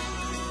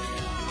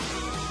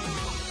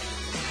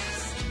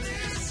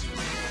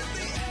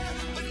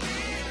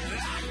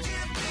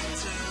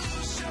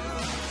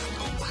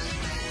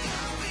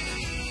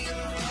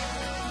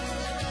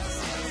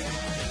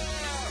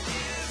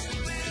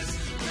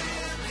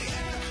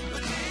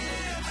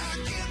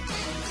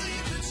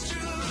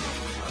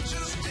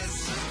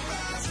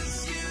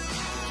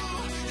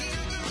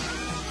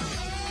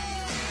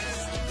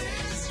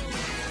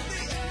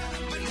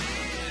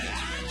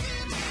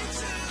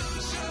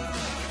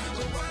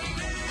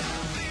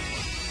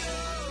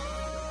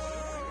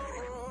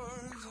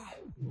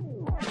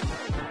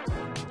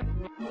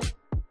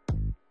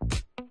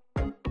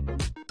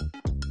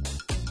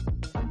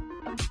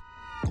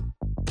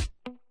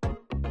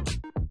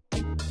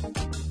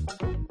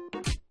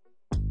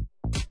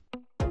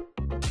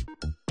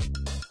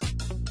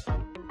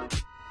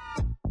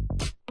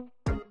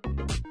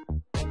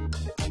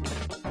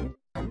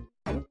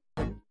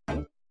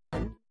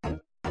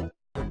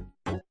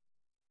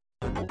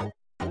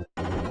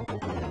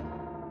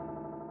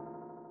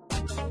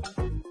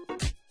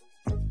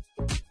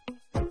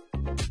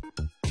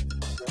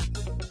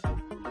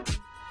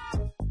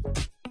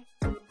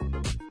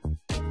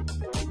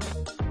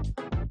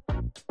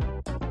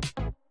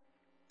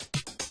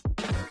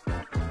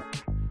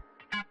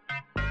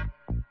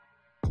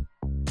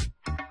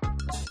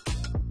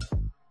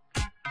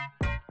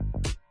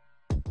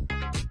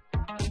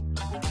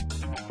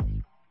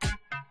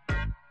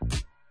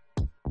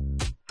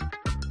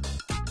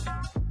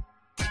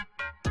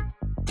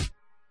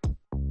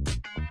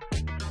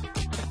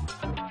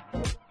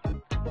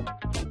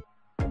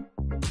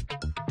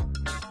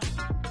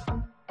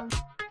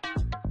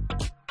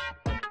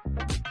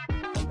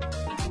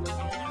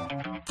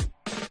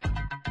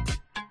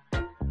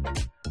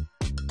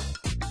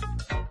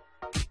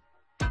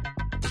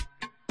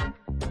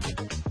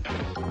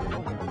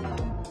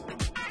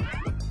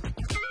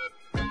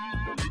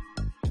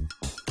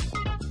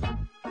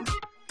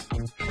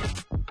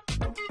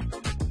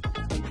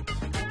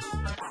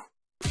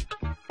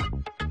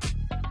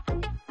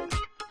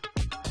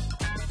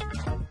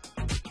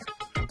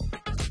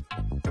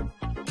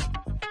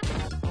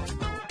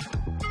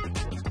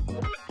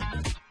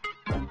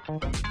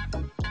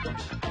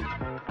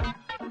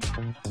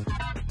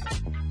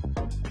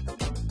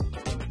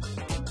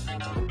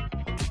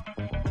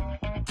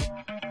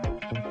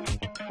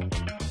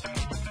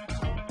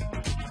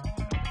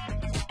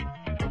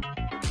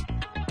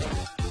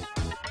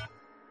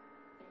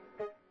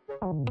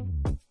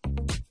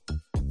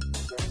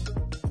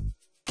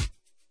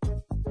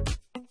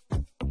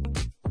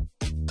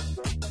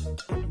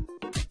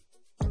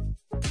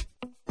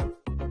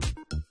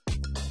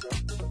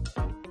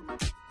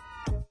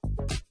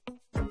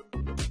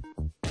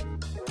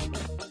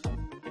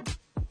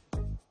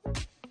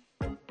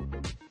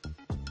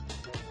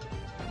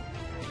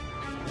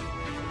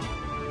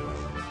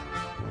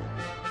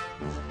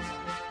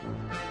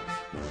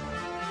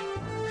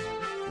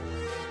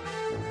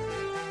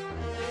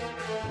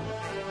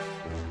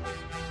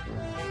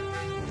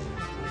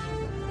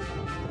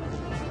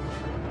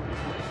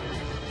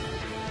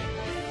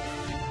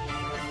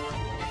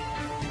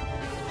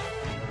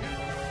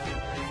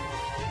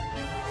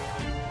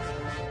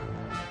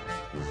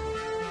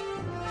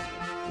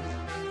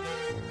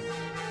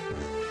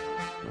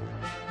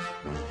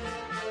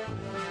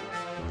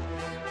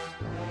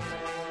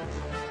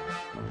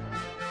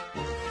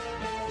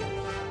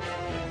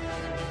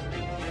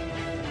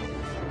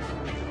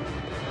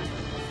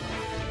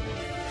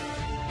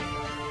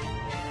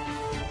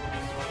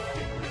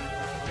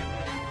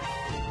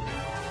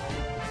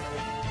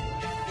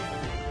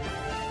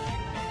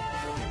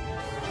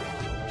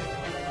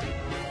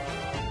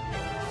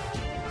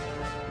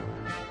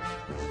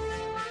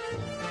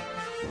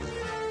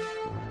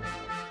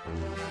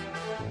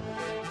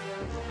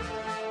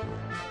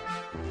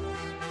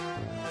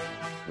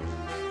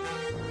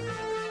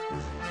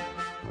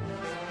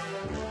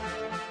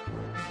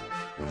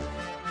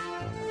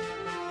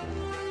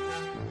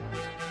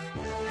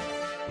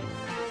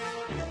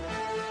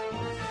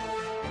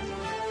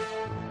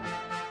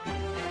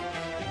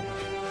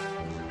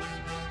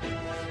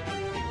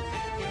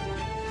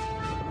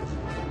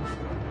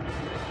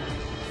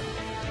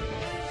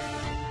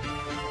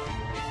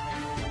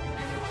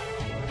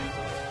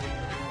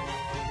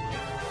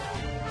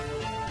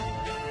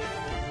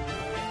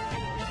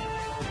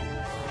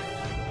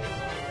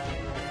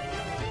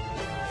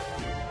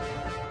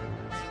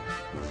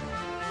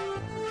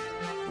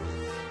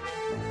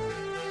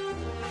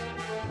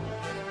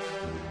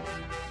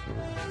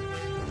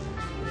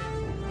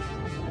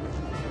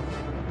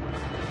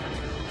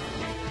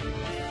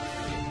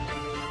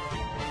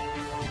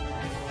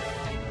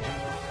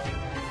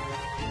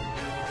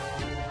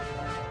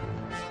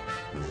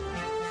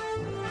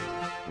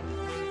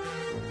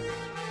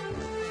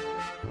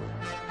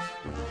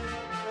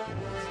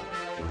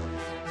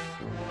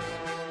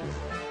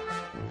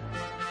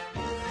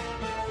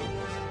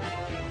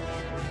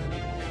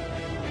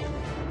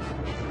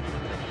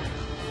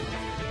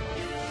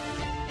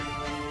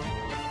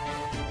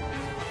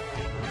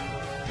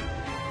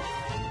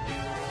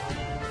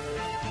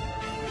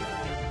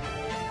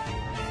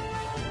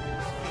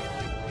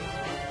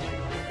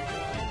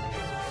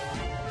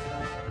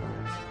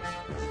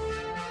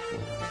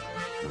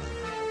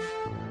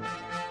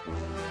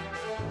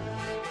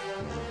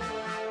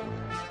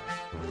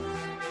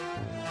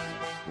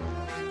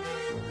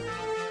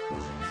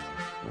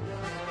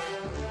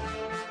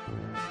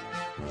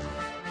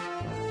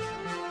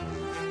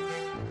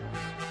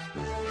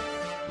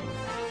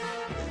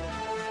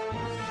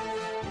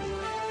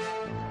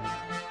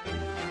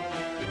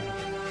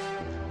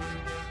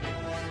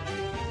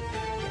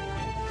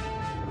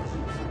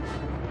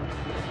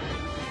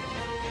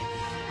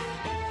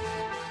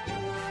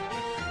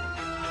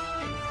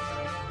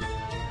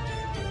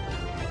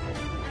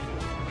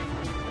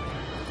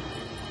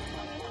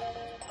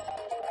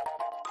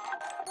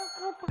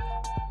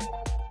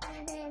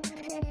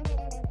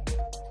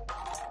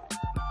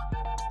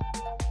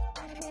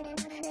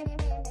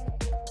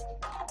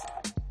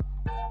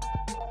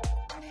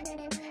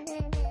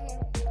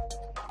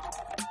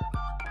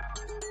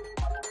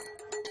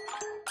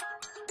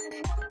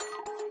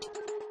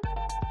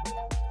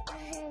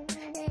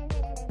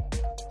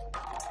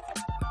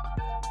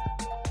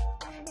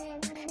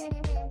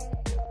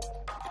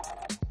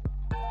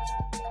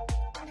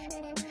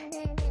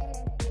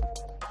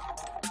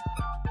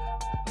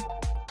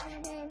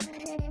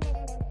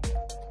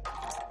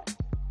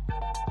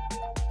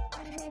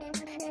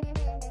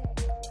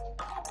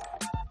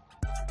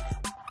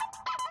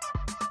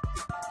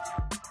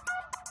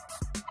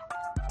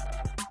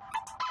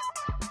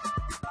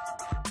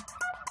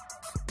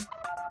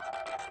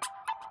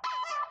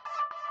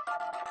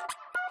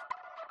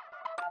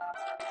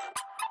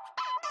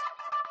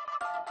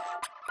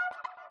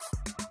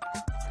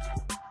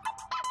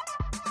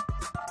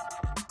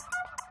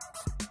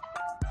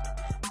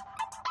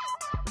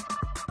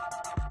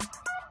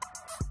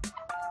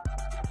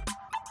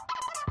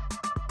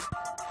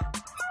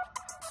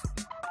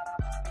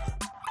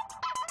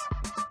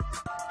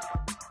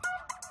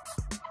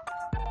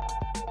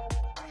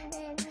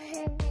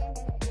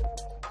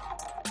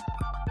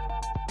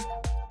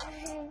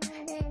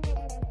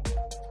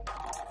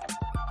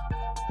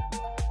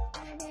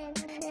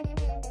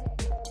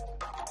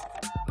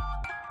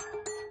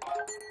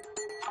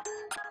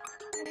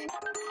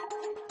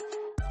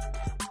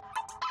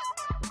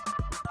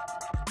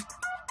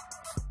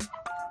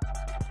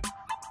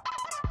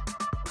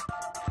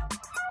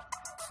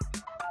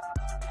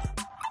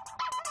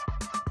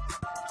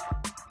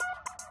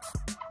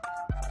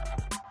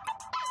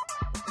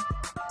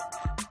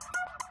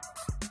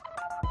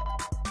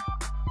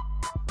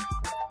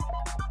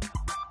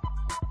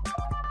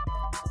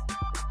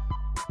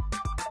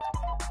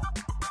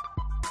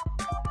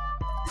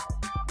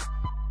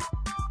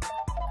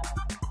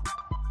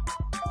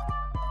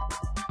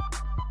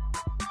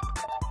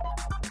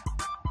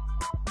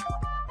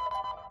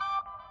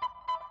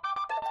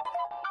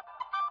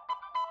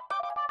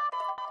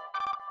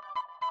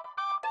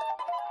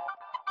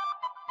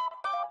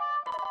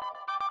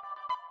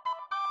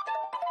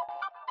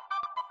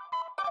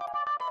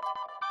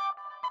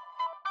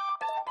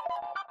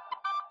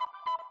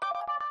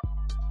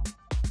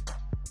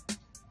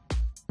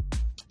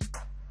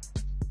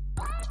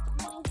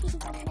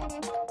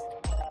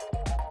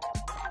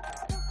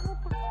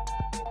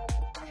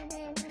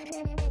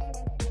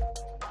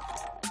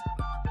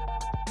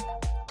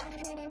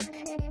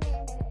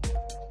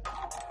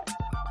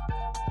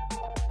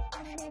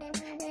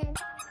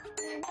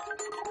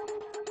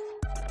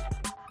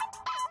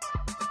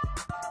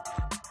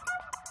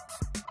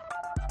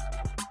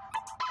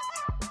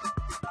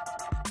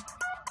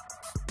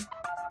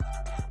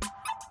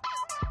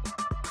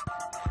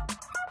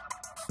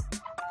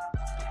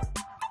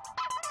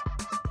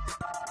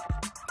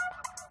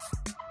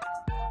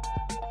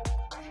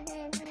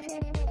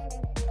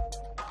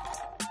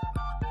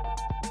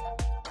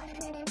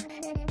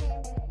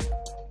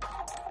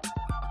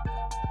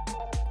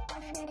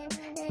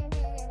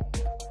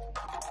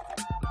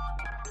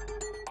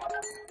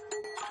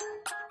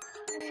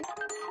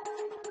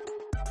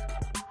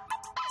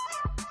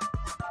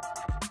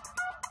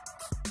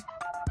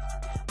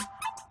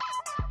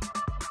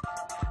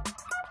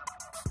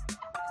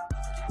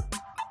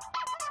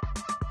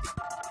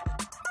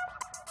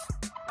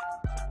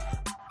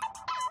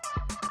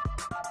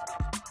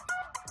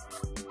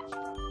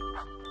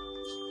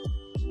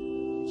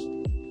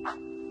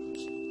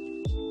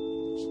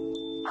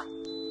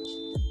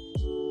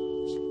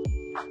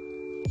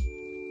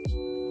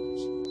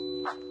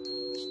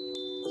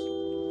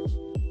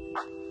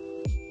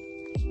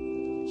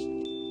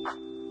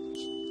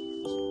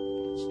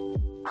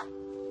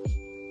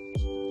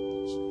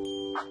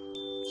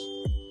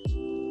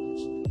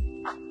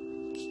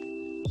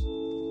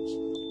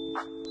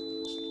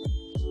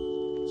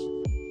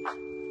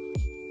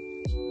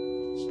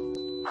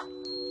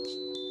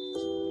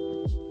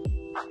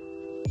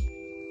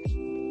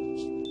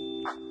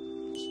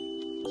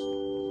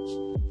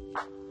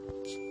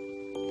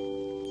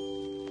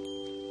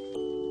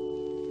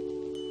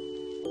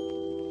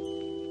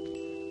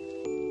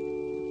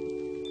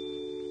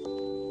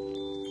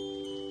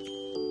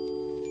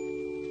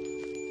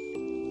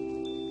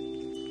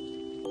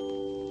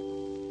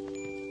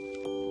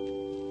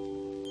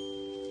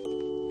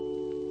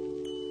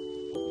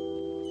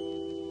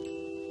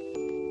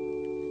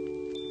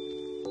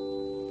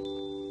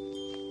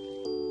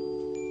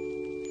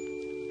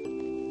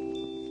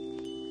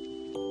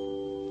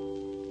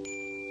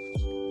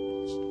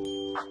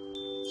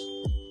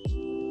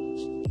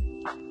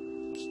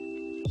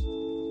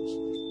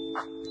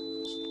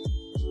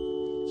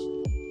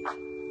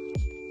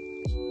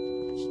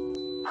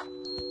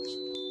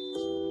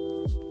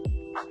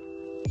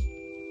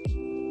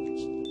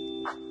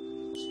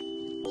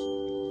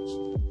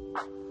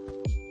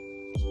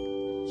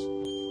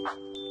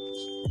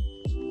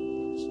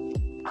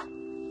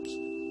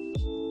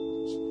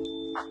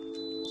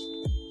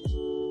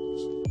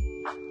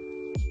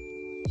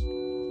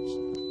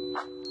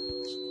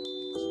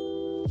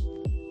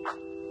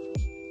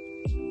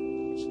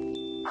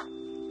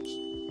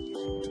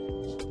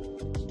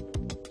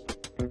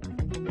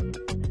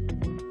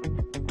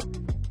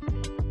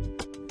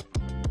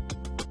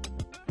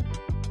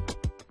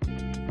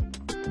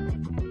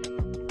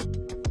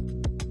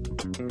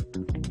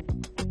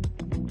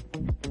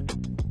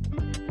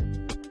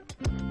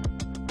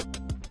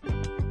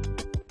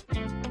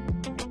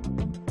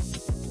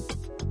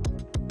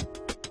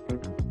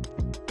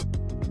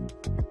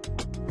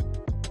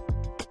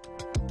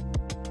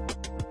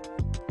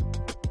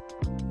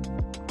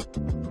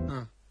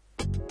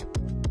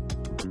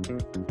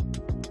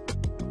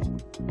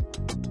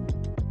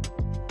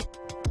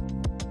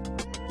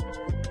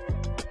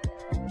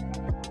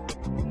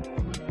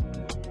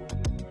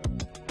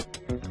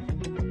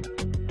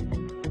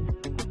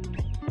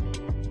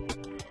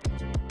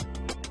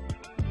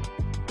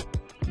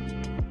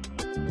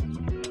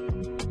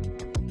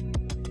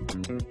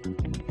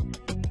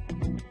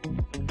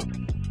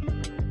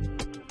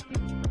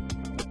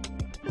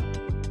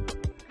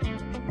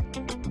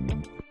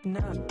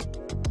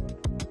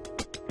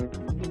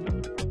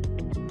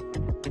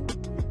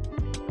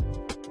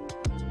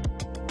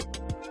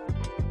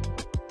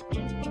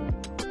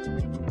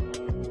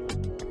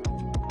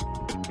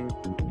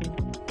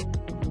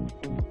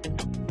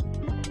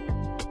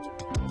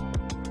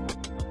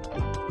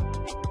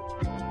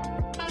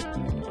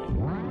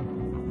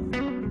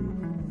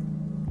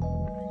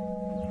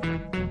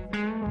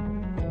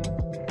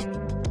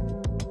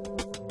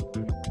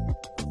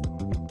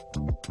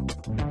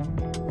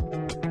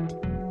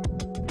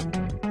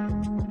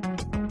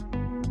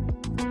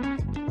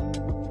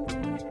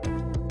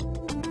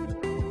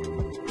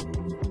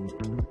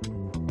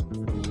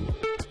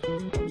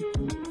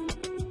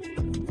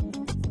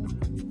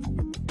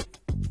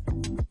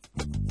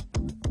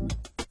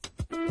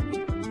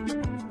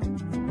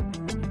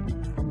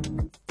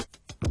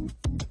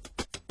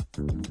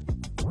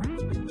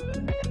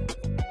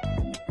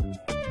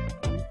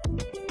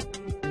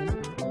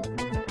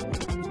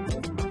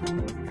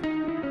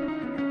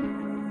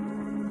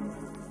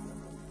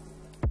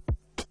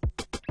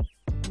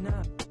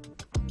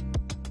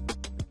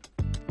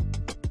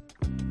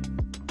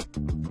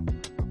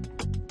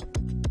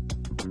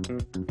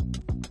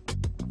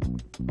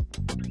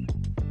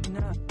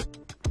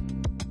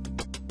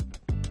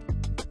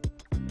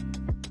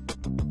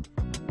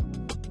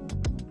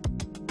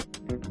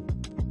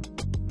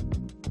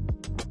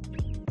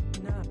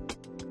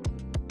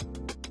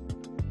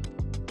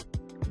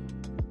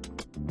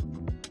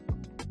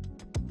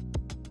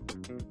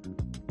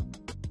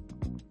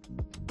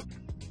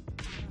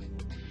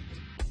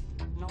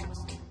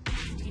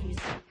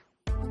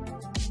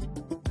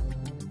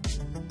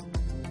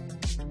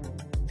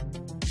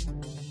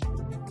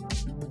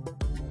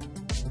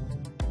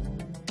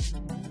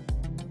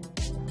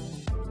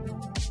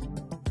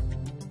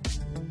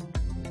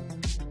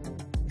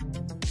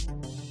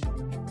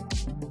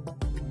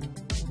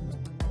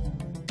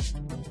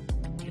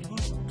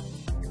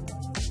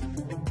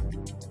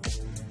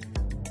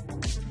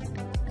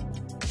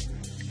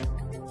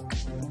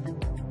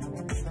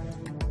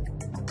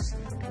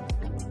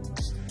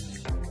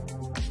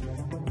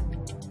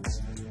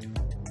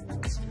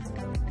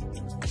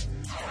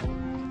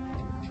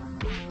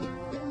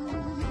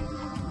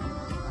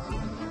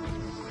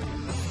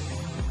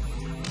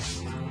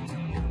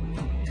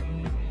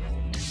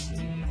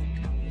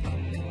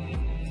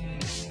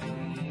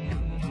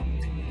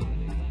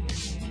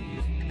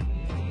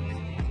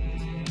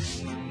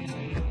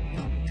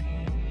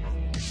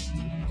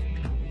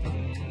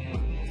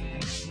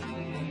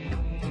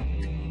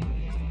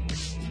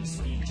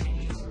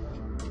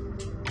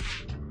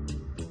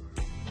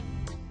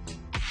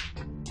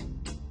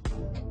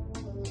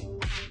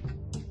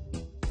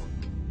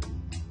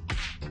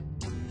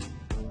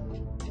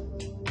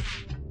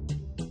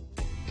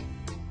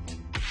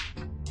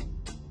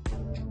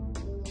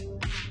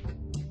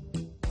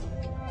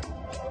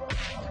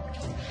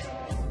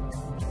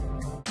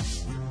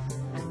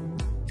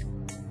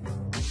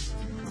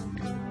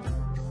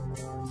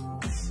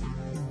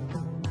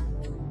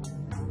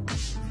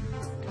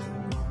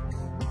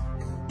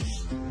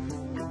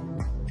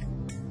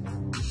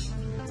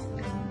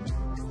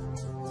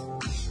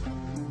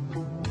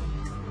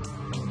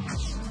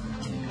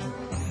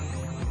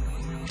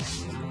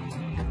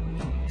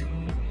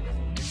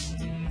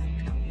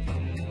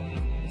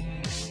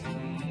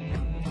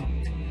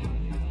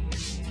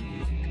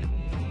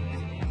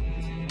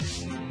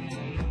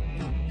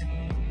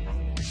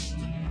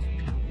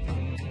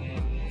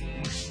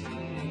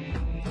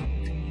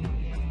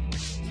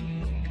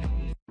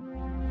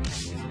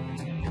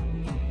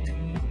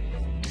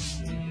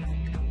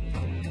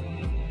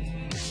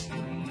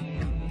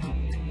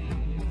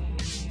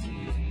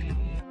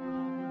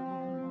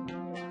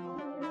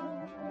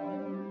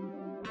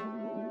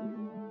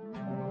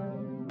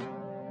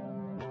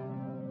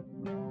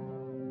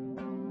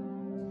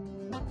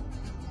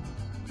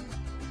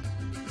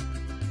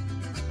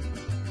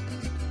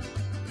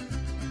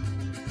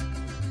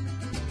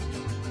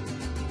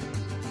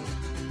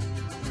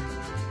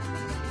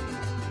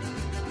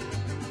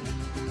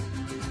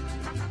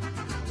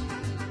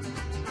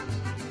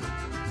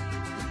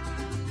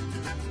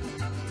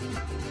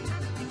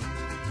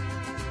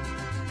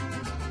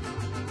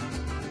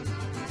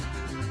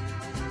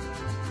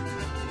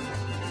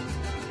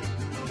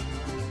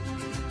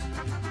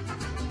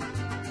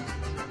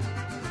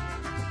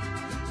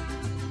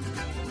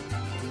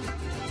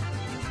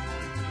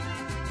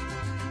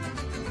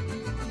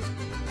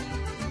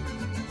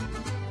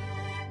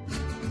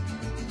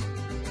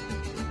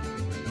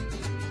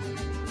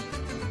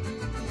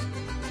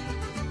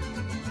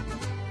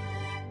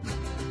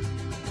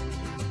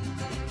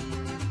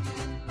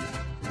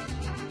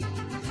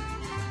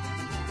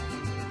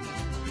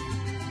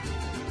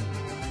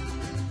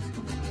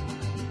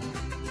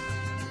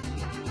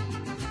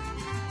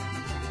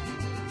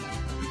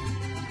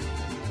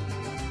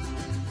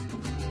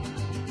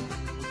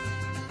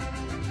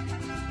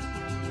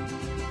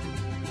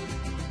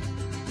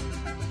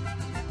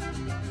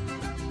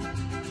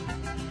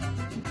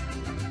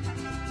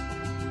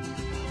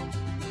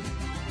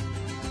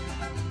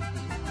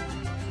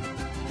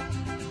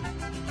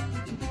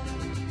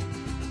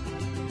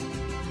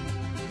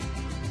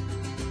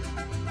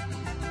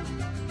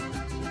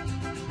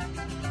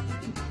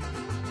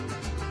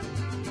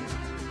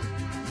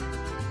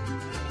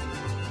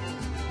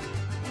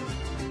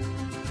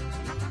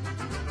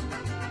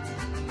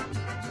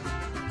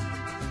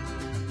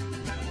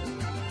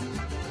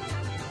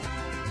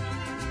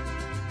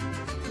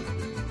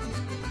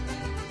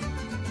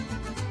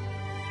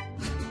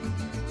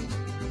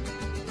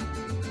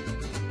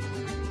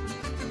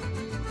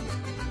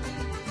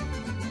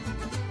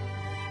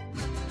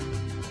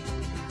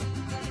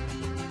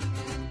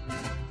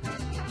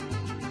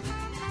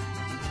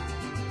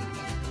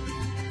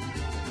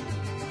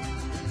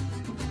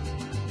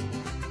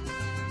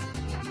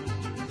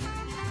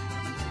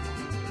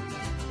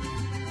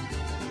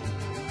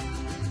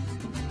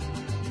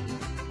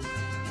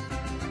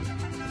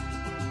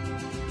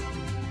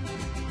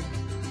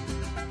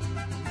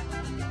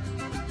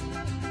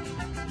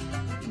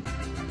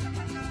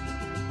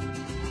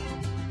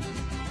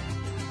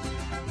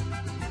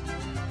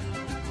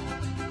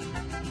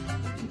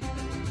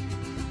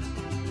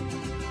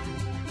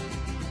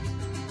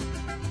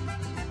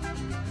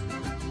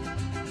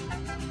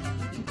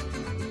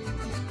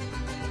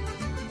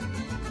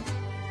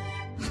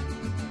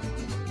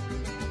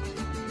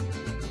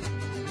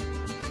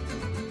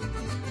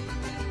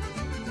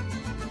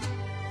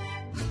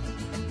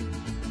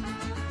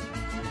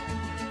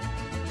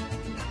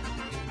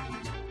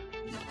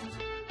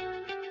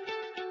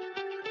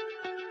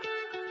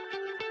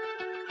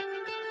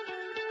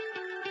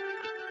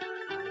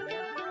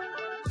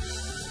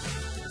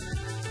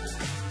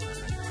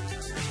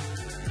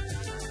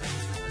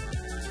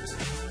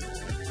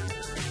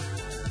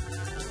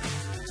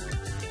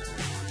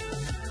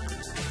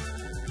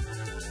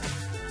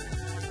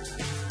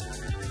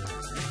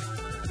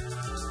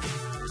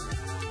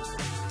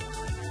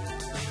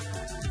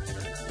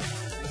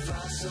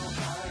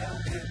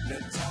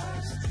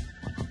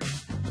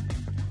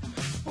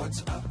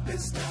 What's up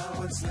is down,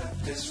 what's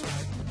left is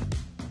right.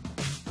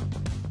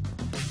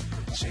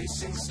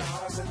 Chasing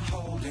stars and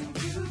holding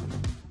you.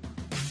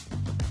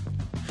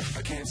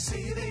 I can't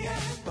see the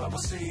end, but we'll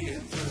see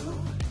it through.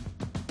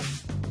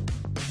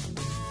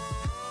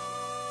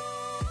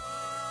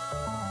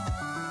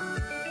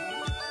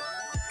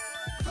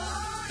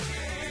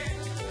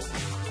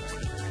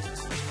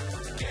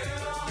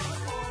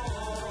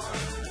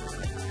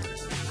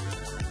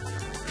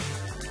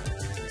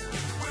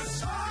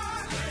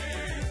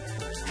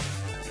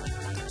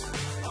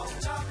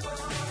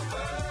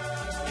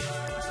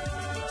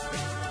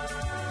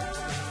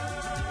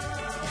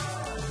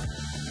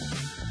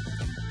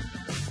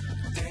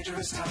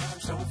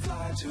 Times don't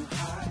fly too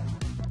high.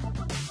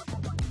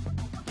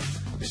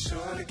 Be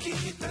sure to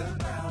keep the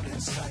ground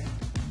in sight.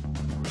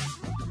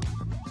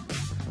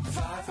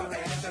 Fly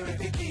forever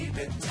if you keep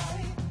it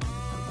tight.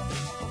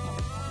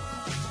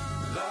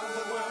 Love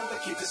the world,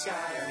 but keep the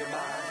sky on your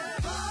mind.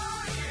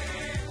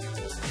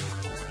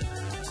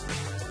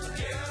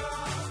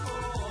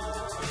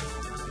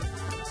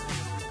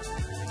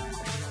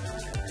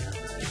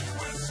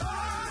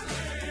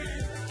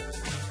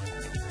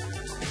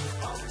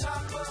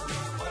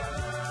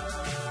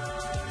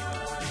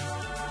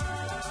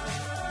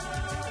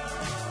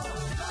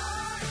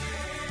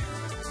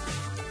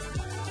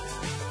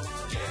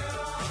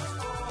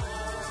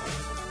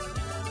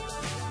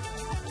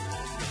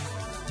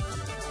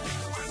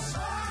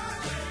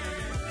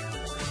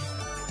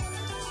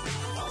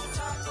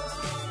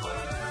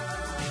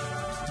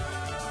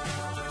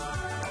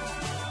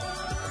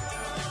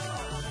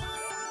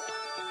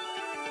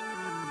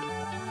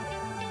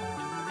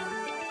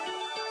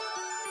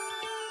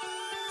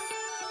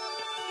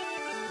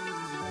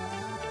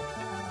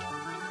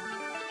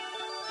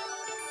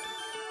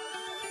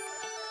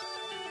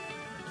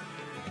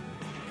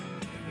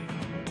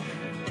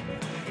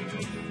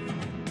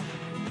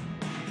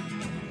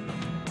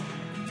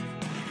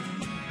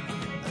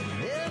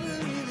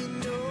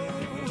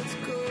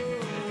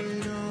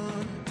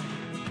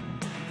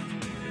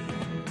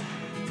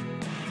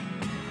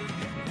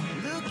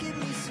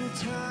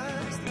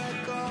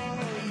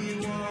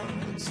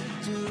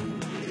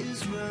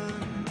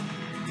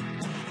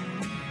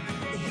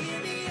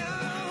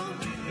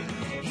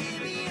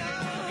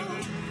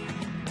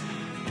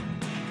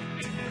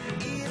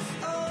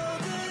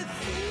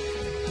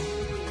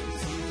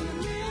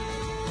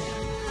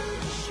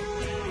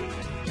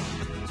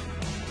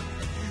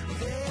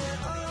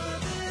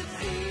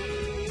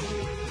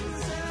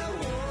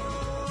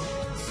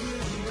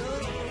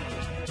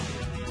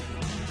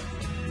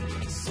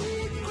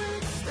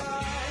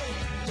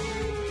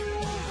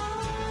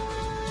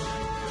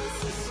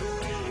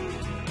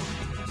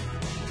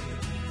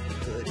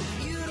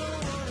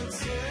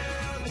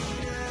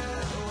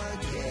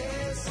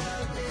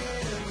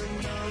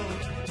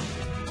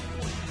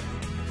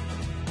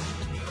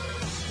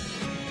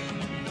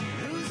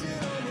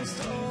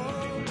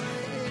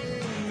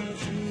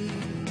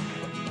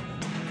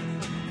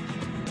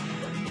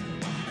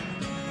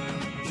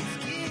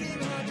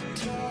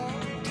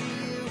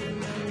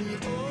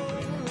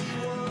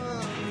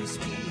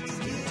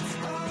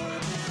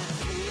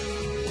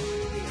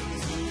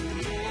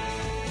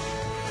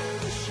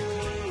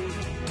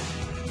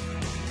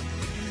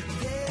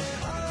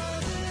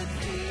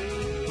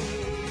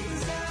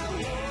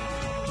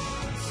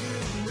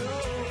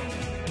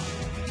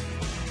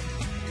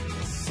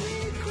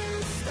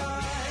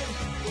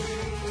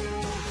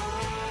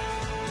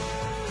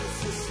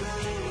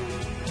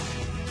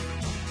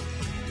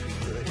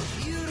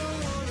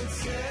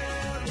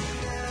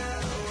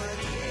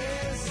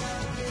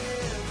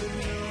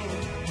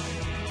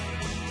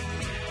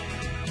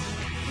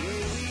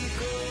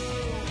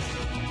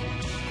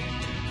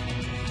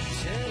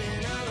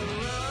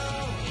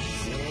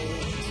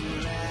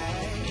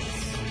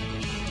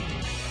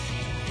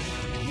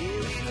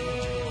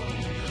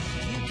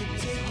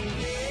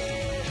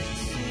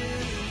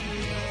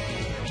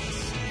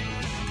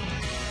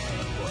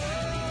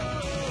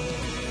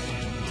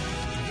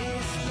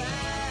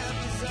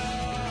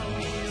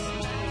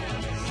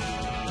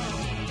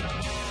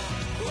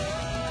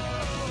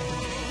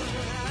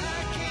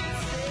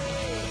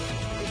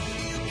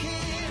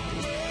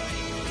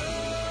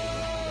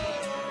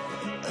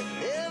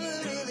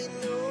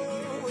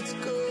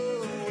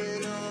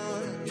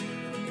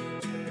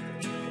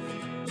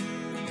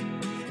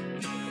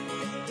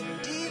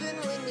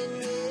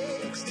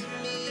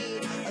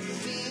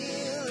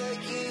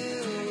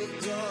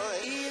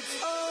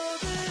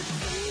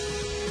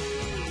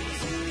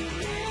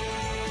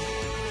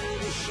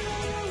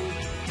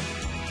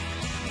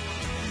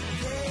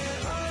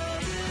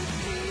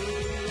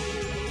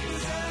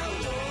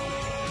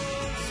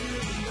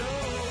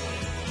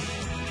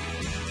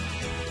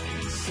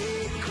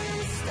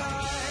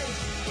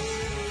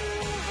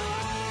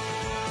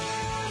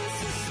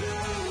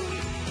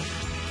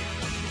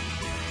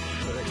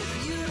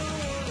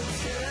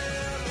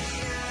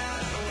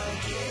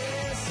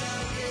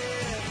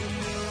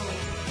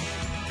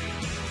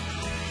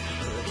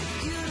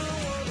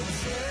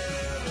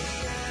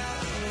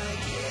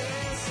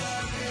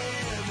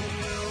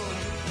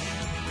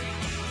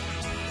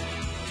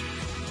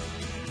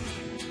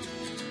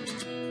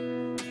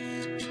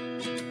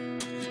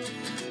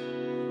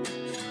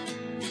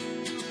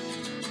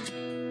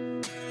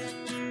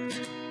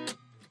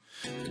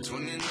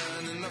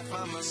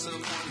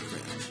 myself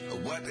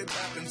wondering, what did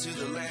happen to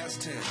the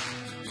last 10?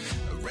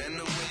 I ran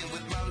away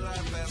with my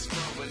life, fast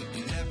forward,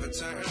 never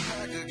turn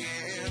back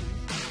again.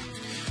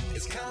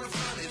 It's kind of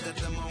funny that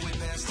the more we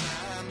pass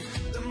time,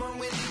 the more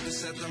we need to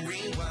set them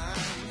rewind.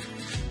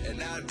 And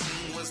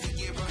 19 was the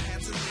year I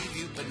had to leave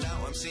you, but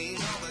now I'm seeing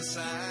all the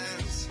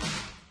signs.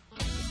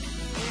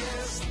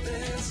 Is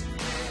this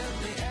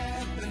really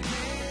happening?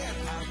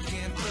 I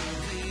can't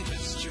believe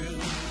it's true.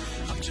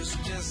 I'm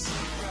just as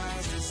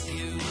surprised as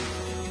you.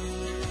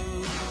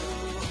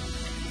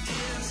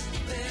 Is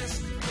this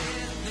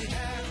really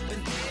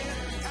happening?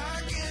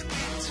 I can't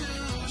be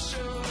too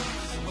sure,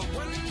 but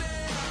one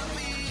day I'll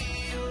be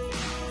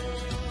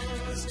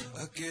yours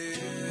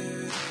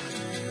again.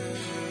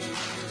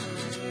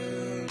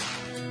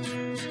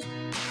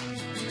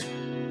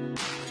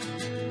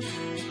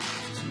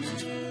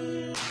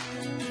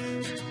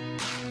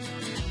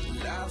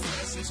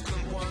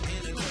 Come one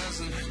in a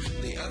dozen,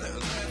 the other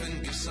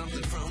 11 give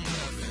something from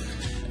nothing.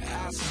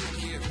 I sit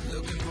here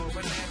looking for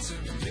an answer.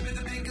 Maybe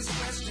the biggest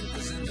question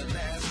was in the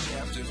last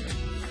chapter.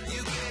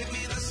 You gave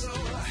me the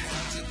soul I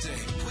have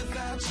today.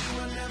 Without you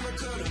I never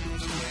could have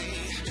moved away.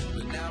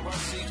 But now I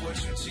see what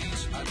you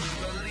teach. I do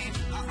believe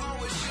I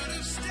always should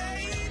have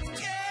stayed.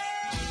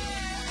 Yeah.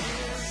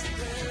 Is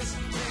this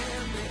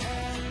really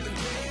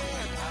happening?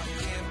 I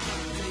can't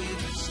believe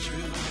it's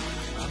true.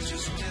 I'm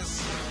just as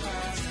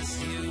surprised as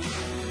you.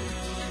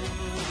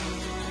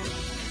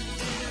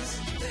 Is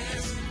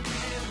this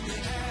really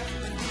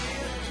happening?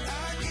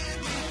 I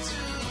can't be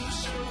too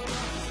sure,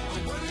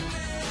 but one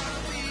day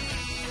I'll be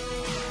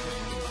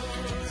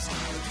yours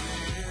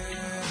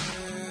again.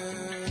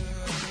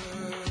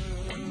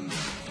 One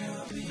day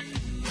I'll be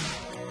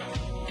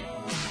yours.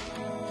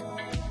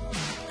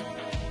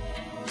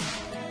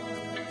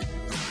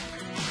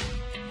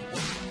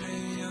 One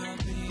day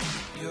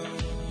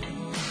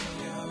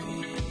I'll be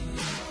yours.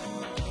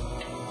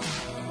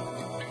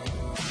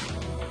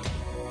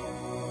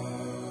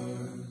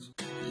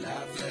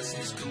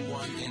 Lessons come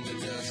one in a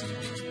dozen,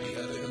 the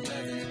other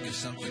 11 give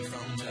something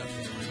from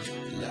nothing.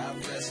 Life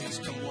lessons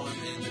come one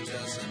in a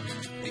dozen,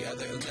 the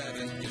other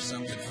 11 give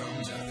something from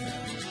nothing.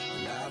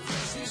 Life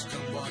lessons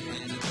come one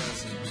in a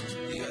dozen,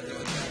 the other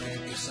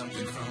 11 give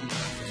something from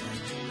nothing.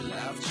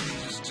 Life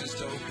changes,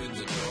 just open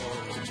the door.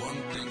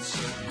 One thing's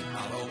certain,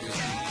 I'll always be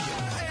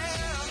yours.